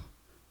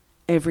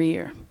every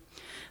year.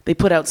 They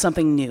put out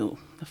something new,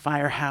 the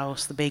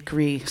firehouse, the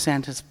bakery,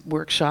 Santa's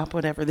workshop,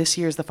 whatever. This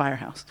year's the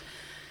firehouse.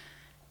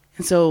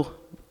 And so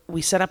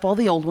we set up all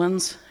the old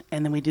ones,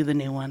 and then we do the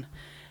new one.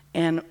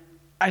 And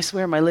I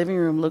swear my living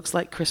room looks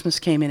like Christmas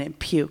came in and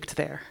puked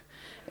there.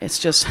 It's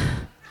just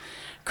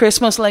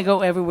Christmas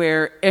Lego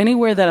everywhere,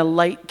 anywhere that a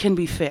light can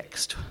be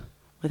fixed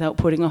without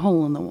putting a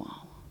hole in the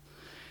wall.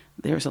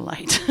 There's a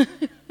light.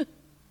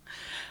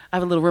 I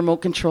have a little remote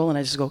control, and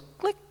I just go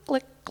click,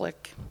 click,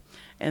 click.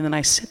 And then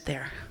I sit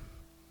there.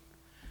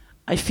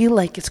 I feel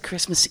like it's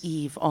Christmas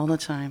Eve all the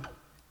time.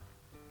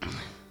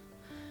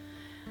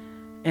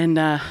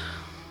 And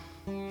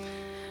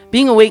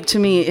being awake to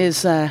me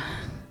is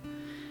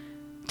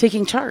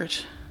taking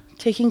charge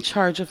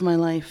of my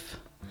life.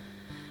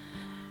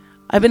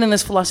 I've been in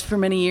this philosophy for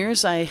many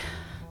years. I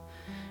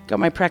got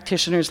my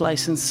practitioner's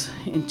license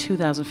in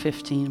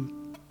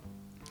 2015.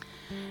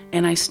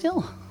 And I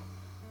still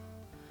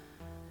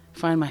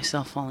find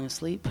myself falling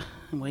asleep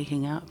and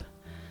waking up.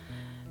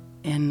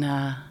 And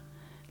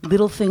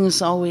little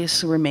things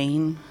always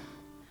remain.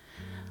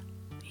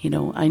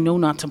 I know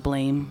not to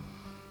blame.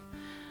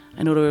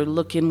 I know to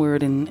look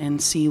inward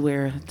and see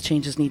where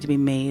changes need to be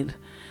made.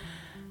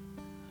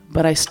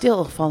 But I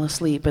still fall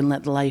asleep and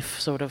let life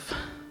sort of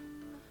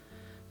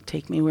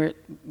take me where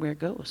it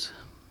goes.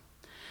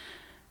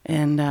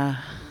 And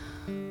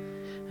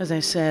as I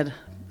said,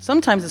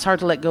 sometimes it's hard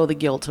to let go of the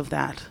guilt of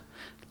that,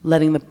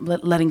 letting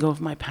go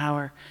of my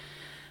power.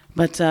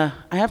 But I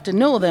have to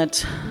know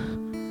that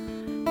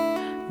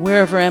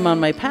wherever I'm on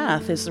my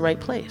path is the right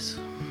place.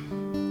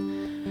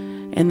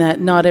 And that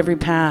not every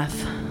path,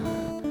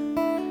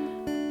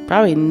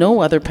 probably no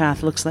other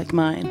path looks like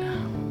mine.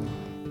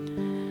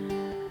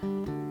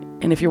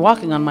 And if you're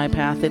walking on my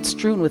path, it's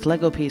strewn with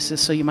Lego pieces,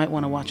 so you might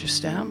want to watch your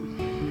step.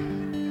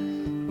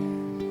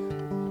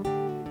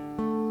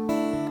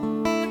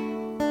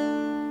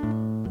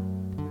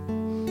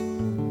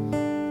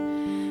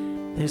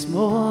 There's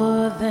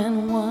more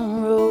than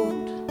one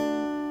road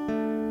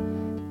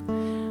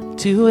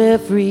to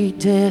every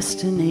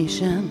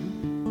destination.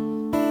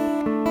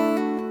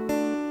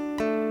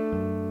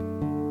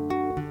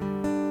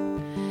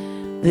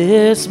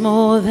 There's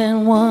more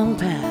than one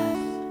path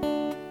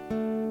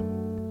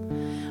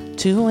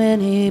to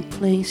any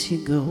place you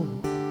go.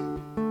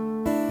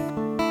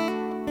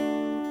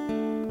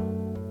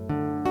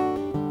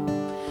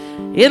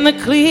 And the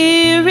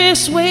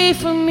clearest way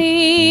for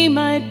me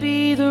might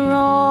be the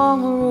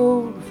wrong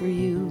road for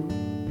you.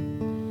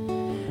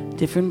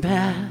 different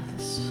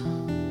paths,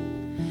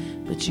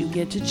 but you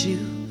get to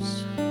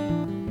choose.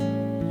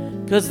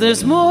 'Cause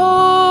there's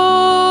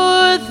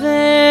more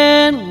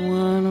than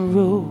one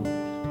road,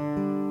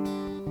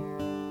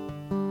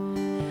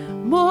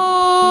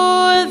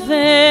 more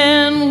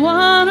than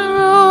one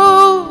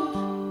road.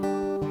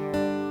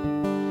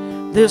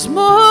 There's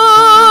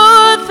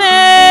more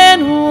than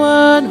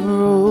one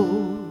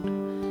road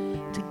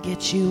to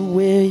get you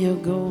where you're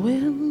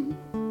going.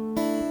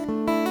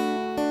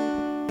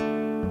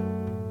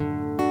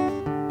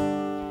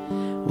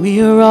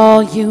 We are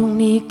all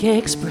unique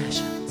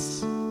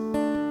expressions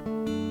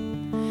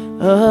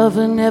of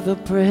an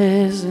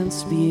ever-present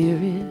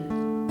spirit.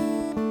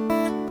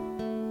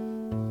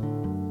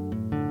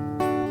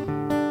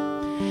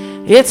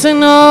 It's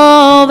in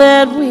all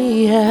that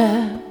we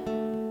have,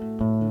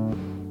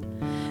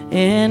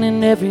 and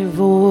in every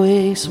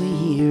voice we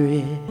hear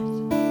it.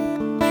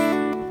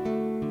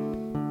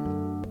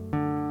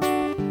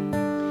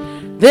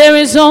 There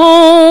is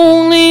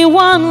only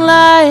one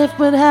life,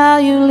 but how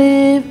you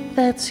live,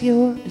 that's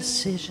your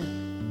decision.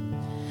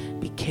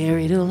 Be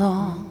carried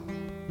along,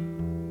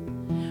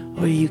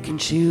 or you can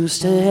choose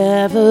to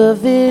have a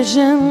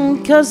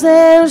vision. 'Cause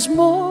there's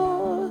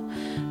more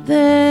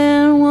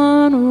than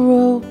one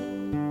road,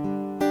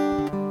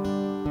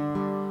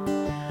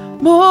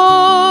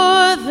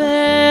 more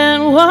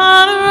than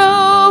one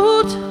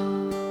road.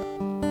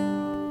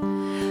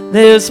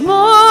 There's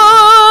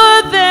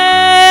more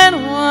than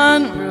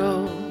one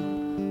road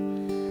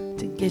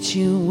to get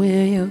you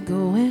where you're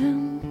going.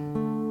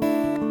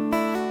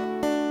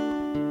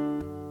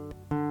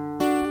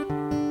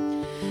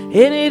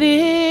 And it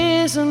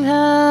isn't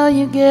how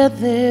you get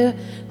there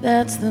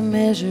that's the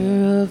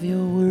measure of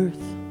your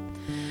worth.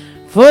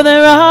 For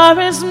there are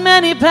as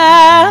many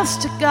paths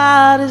to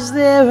God as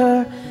there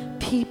are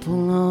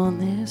people on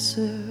this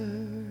earth.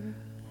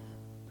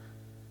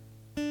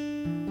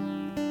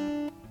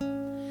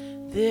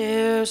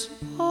 There's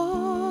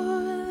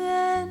more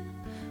than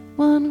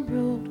one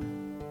road,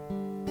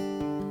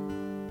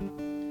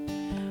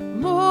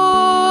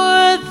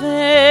 more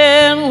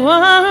than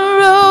one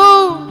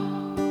road,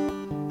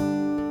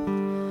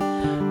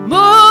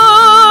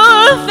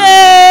 more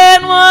than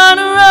one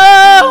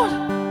road.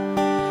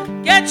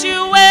 Get you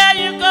where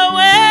you're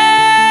going.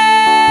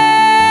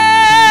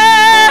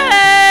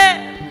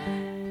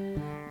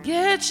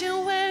 Get you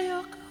where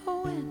you're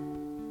going.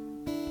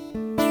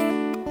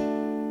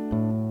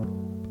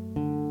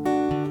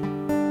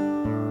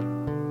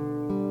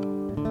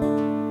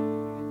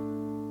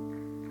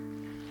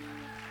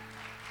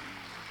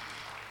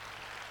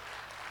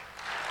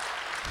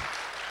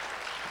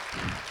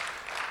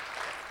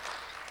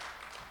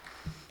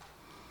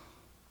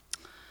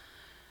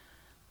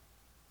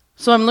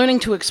 So I'm learning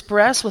to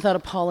express without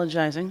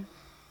apologizing.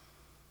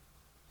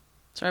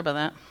 Sorry about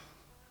that.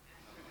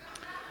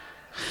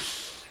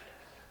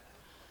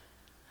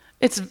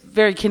 It's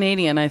very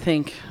Canadian, I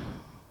think.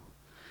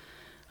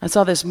 I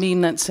saw this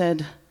meme that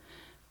said,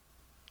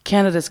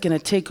 Canada's going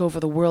to take over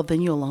the world, then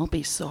you'll all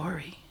be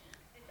sorry.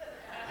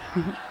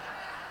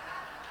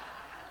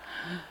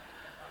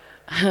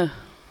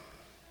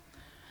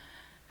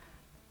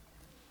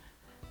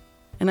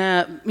 And,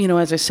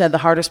 as I said, the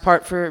hardest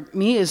part for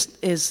me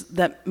is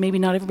that maybe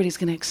not everybody's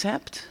going to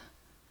accept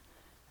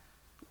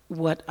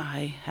what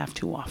I have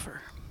to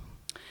offer.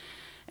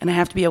 And I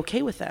have to be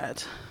okay with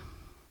that.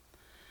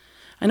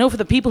 I know for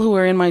the people who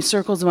are in my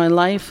circles of my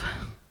life,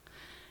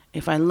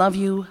 if I love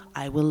you,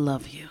 I will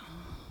love you.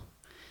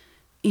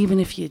 Even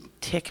if you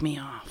tick me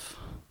off.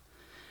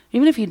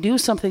 Even if you do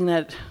something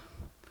that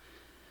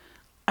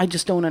I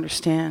just don't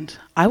understand,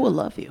 I will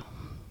love you.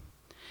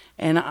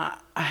 And I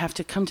have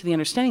to come to the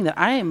understanding that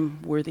I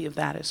am worthy of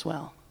that as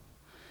well.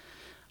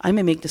 I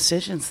may make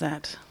decisions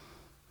that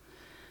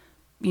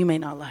you may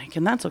not like,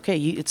 and that's okay.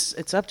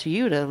 It's up to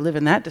you to live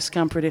in that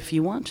discomfort if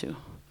you want to.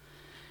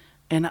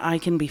 And I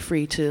can be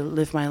free to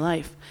live my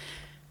life.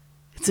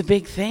 It's a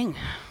big thing.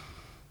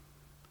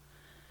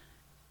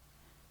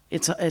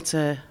 It's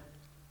a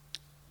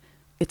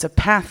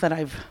path that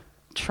I've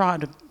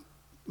trod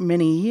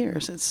many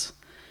years. It's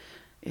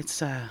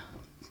the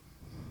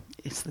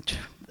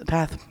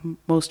path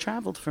most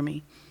traveled for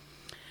me.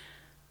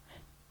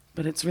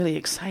 But it's really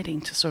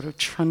exciting to sort of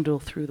trundle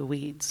through the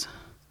weeds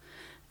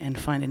and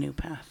find a new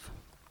path.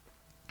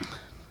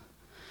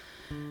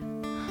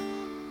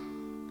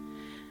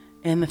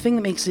 And the thing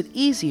that makes it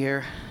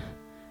easier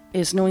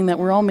is knowing that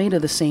we're all made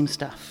of the same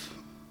stuff.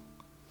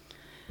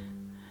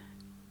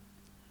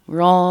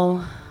 We're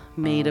all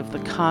made of the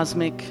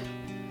cosmic...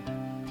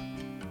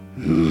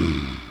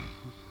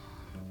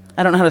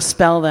 I don't know how to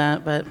spell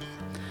that, but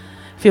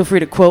feel free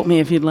to quote me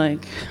if you'd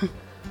like.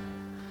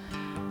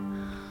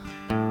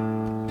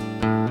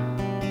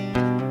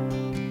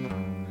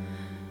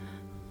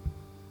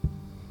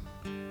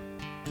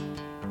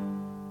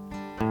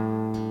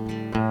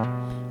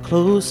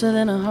 Closer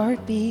than a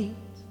heartbeat,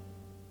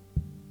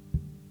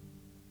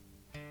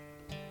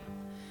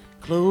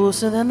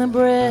 closer than the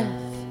breath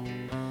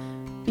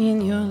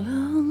in your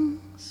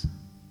lungs,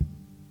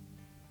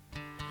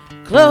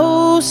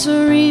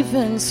 closer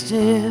even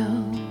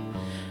still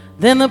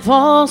than the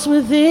pulse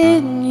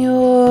within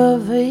your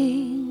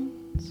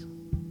veins.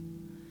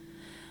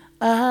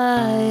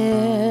 I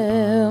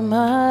am,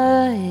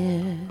 I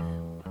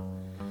am,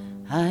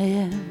 I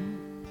am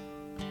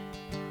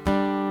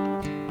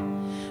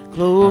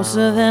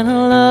closer than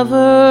a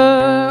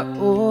lover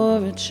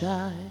or a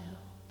child.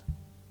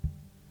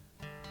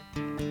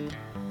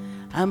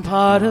 I'm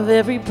part of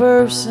every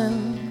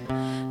person,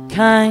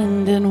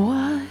 kind and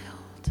wild.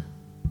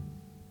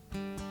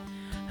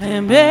 I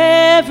am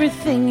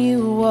everything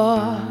you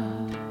are.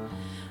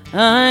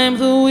 I'm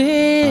the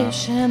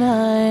wish and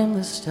I'm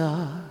the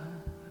star.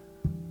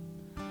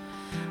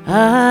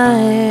 I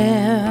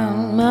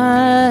am,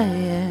 I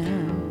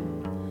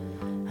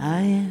am,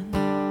 I am.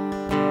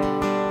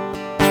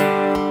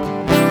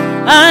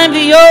 I'm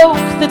the oak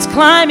that's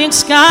climbing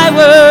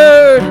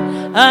skyward.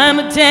 I'm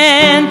a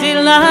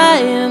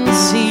dandelion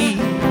seed.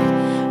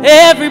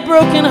 Every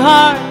broken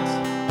heart,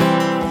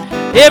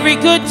 every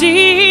good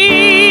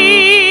deed,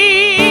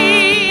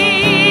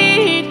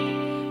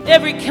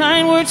 every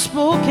kind word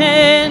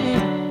spoken,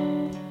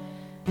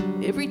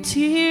 every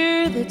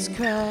tear that's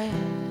cried.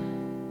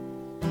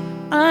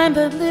 I'm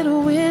that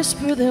little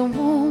whisper that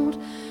won't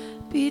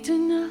be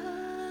denied.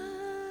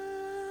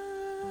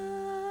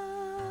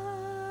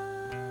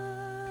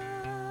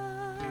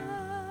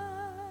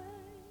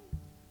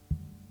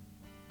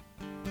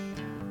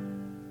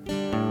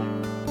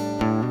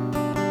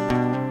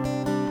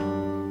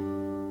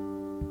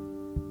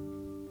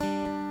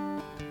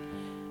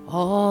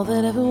 All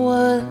that ever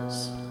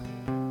was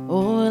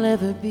or will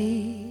ever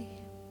be,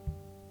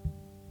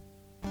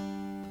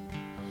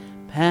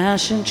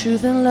 passion,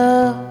 truth, and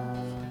love,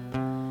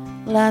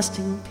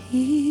 lasting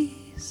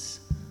peace.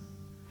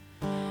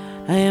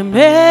 I am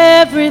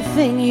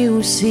everything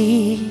you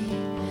see.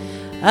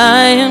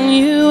 I am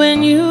you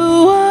and you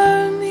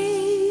are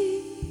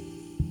me.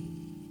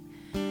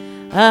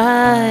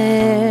 I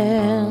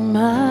am,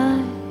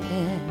 I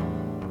am,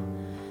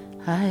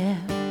 I am.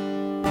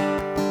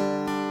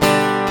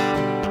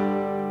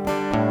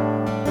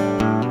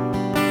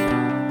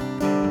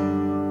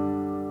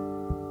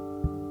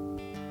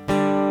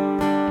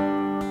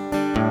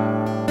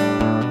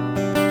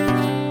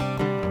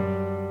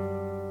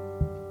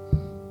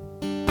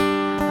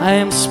 I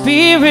am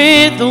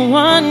spirit, the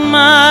one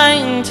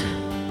mind.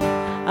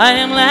 I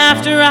am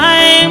laughter, I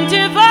am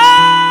divine.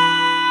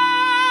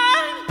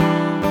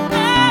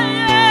 I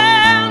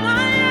am,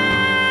 I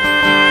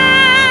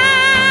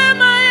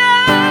am, I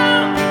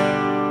am.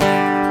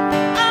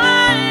 I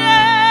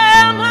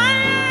am,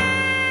 I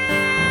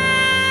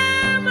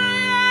am, I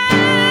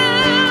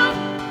am.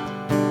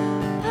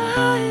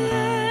 I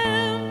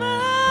am, I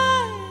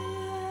am.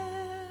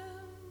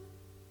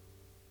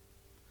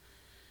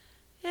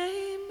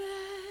 Amen.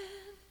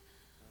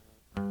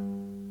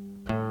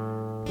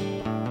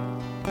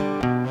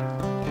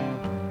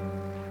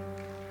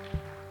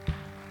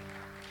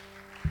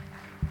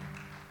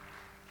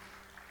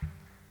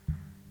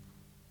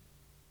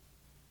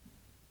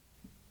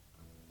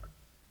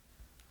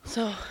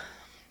 So,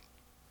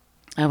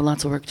 I have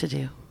lots of work to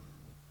do.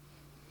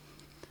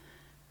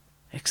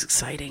 It's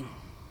exciting.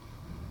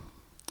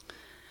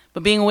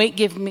 But being awake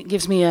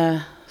gives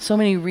me so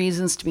many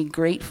reasons to be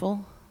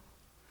grateful.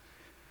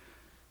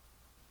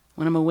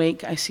 When I'm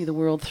awake, I see the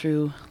world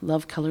through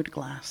love-colored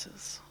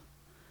glasses.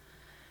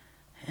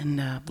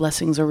 And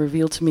blessings are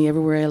revealed to me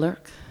everywhere I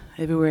look,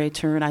 everywhere I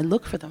turn. I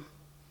look for them.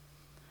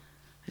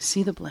 I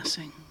see the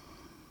blessing.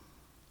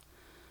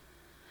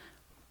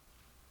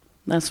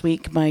 Last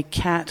week, my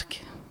cat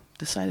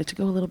decided to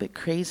go a little bit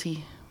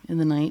crazy in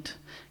the night.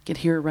 I could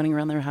hear her running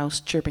around their house,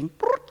 chirping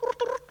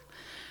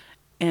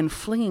and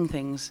flinging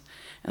things.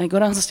 And I go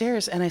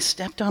downstairs and I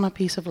stepped on a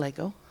piece of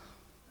Lego.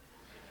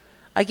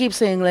 I keep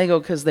saying Lego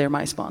because they're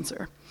my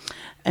sponsor.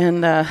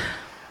 And I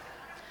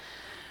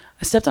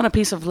stepped on a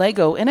piece of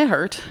Lego and it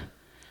hurt,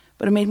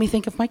 but it made me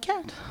think of my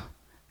cat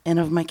and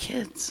of my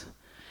kids.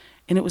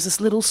 And it was this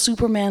little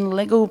Superman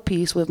Lego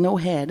piece with no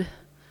head,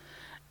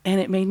 and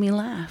it made me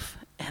laugh.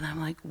 And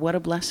I'm like, what a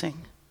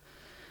blessing.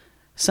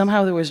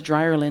 Somehow there was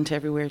dryer lint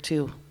everywhere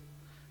too.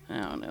 I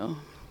don't know.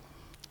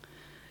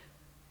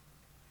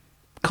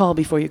 Call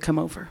before you come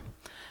over.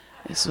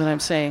 This is what I'm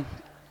saying.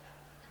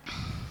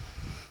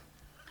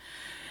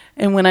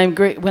 And when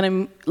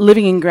I'm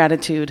living in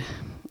gratitude,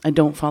 I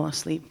don't fall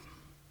asleep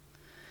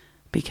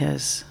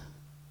because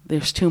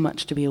there's too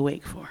much to be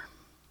awake for.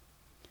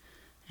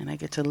 And I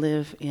get to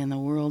live in a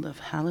world of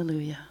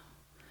hallelujah.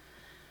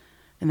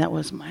 And that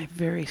was my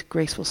very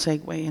graceful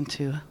segue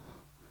into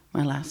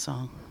my last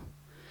song.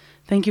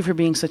 Thank you for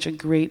being such a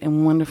great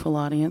and wonderful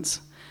audience.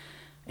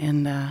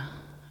 And I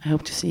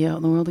hope to see you out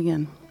in the world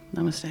again.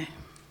 Namaste.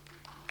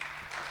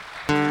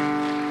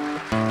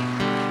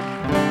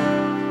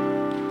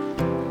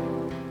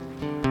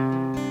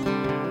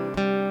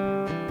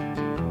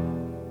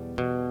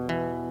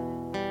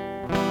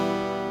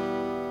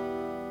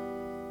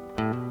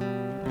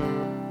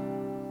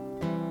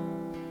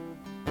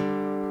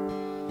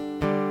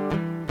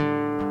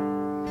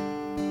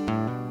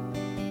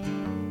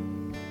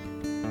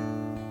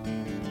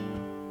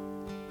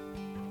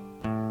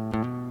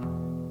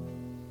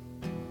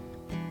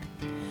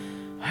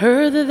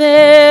 heard that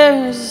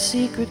there's a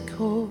secret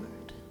chord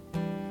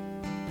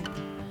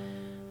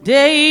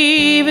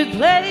David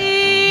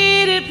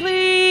played, it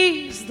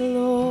pleased the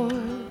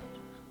Lord.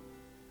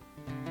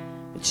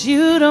 But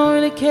you don't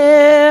really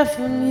care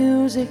for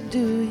music,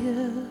 do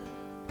you?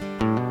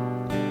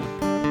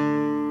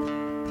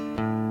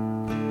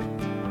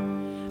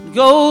 It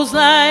goes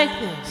like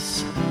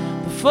this: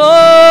 the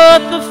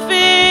fourth, the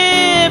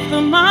fifth,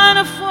 the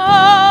minor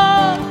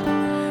fall,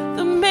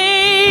 the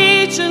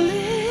major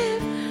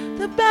lift,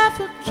 the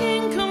baffled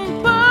king composing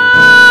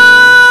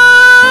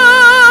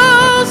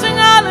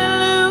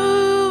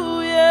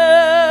hallelujah,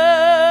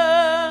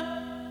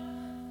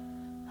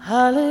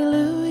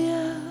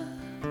 hallelujah,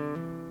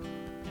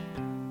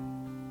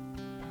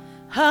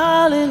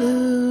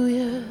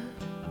 hallelujah,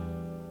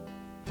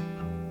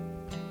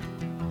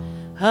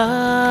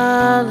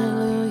 hallelujah,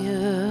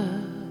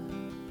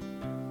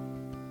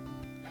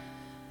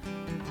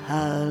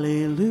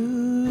 hallelujah.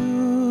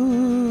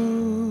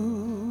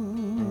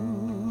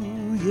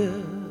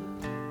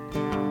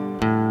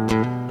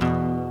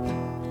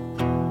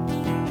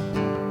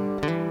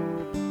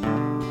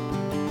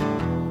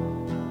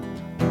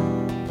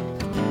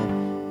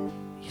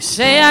 You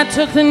say I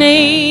took the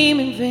name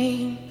in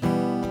vain,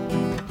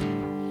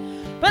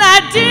 but I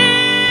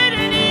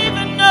didn't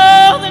even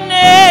know the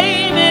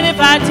name. And if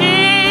I did,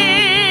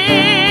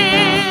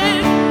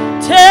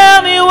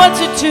 tell me what's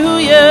it to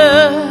you?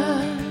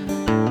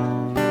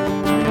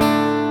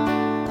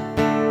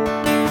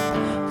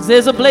 'Cause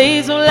there's a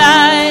blaze of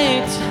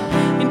light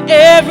in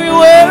every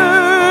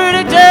word.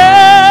 It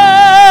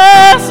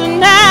doesn't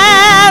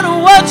matter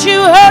what you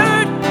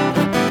heard,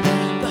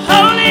 the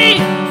holy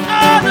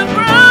or the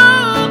broken.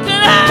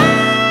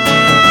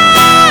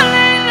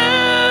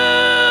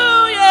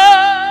 Hallelujah,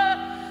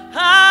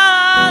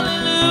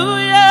 hallelujah,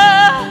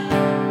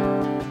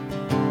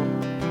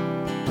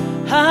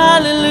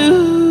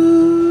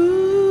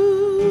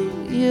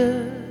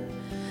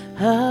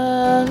 hallelujah,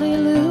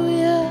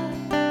 hallelujah,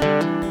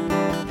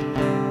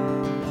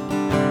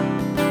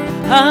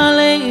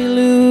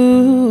 hallelujah.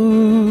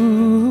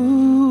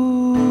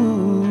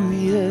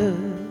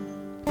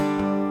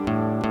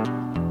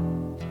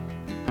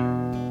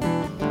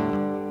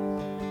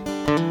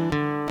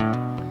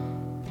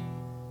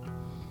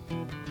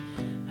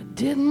 I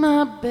did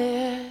my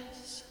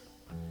best,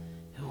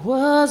 it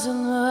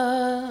wasn't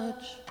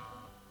much.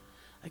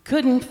 I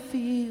couldn't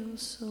feel,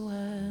 so I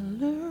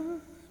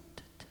learned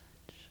to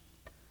touch.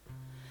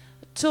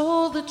 I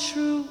told the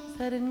truth,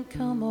 I didn't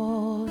come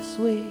all this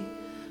way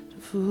to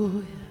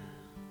fool you.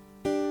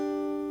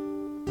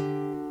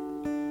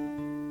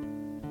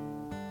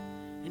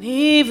 And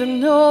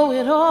even though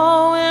it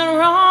all went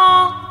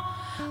wrong,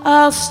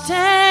 I'll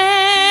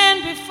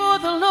stand before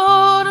the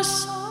Lord a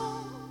song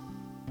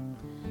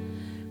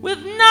with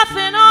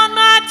nothing on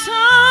my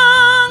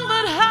tongue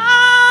but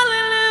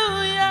hallelujah,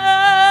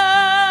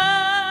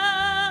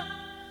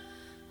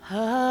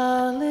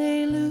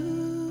 hallelujah,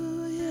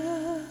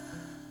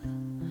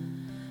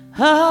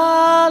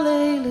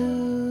 hallelujah,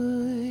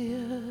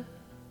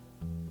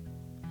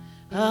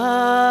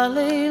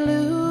 hallelujah,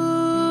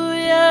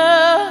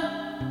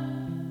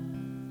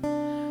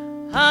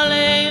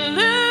 hallelujah.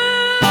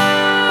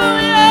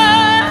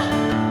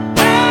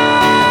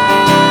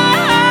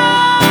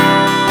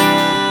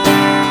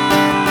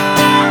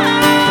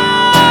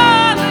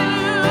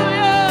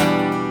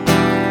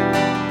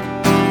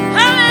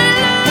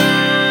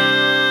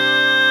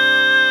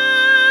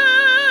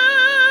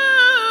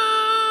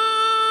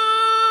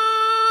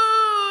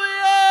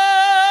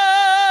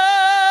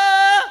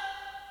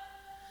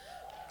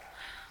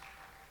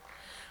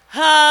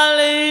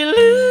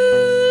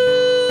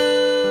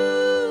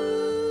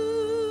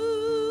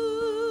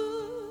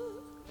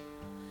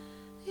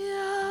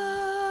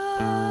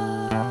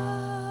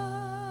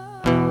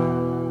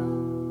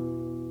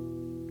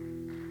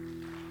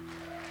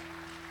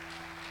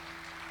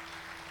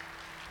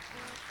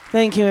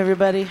 Thank you,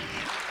 everybody.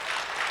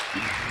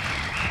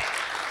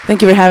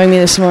 Thank you for having me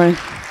this morning.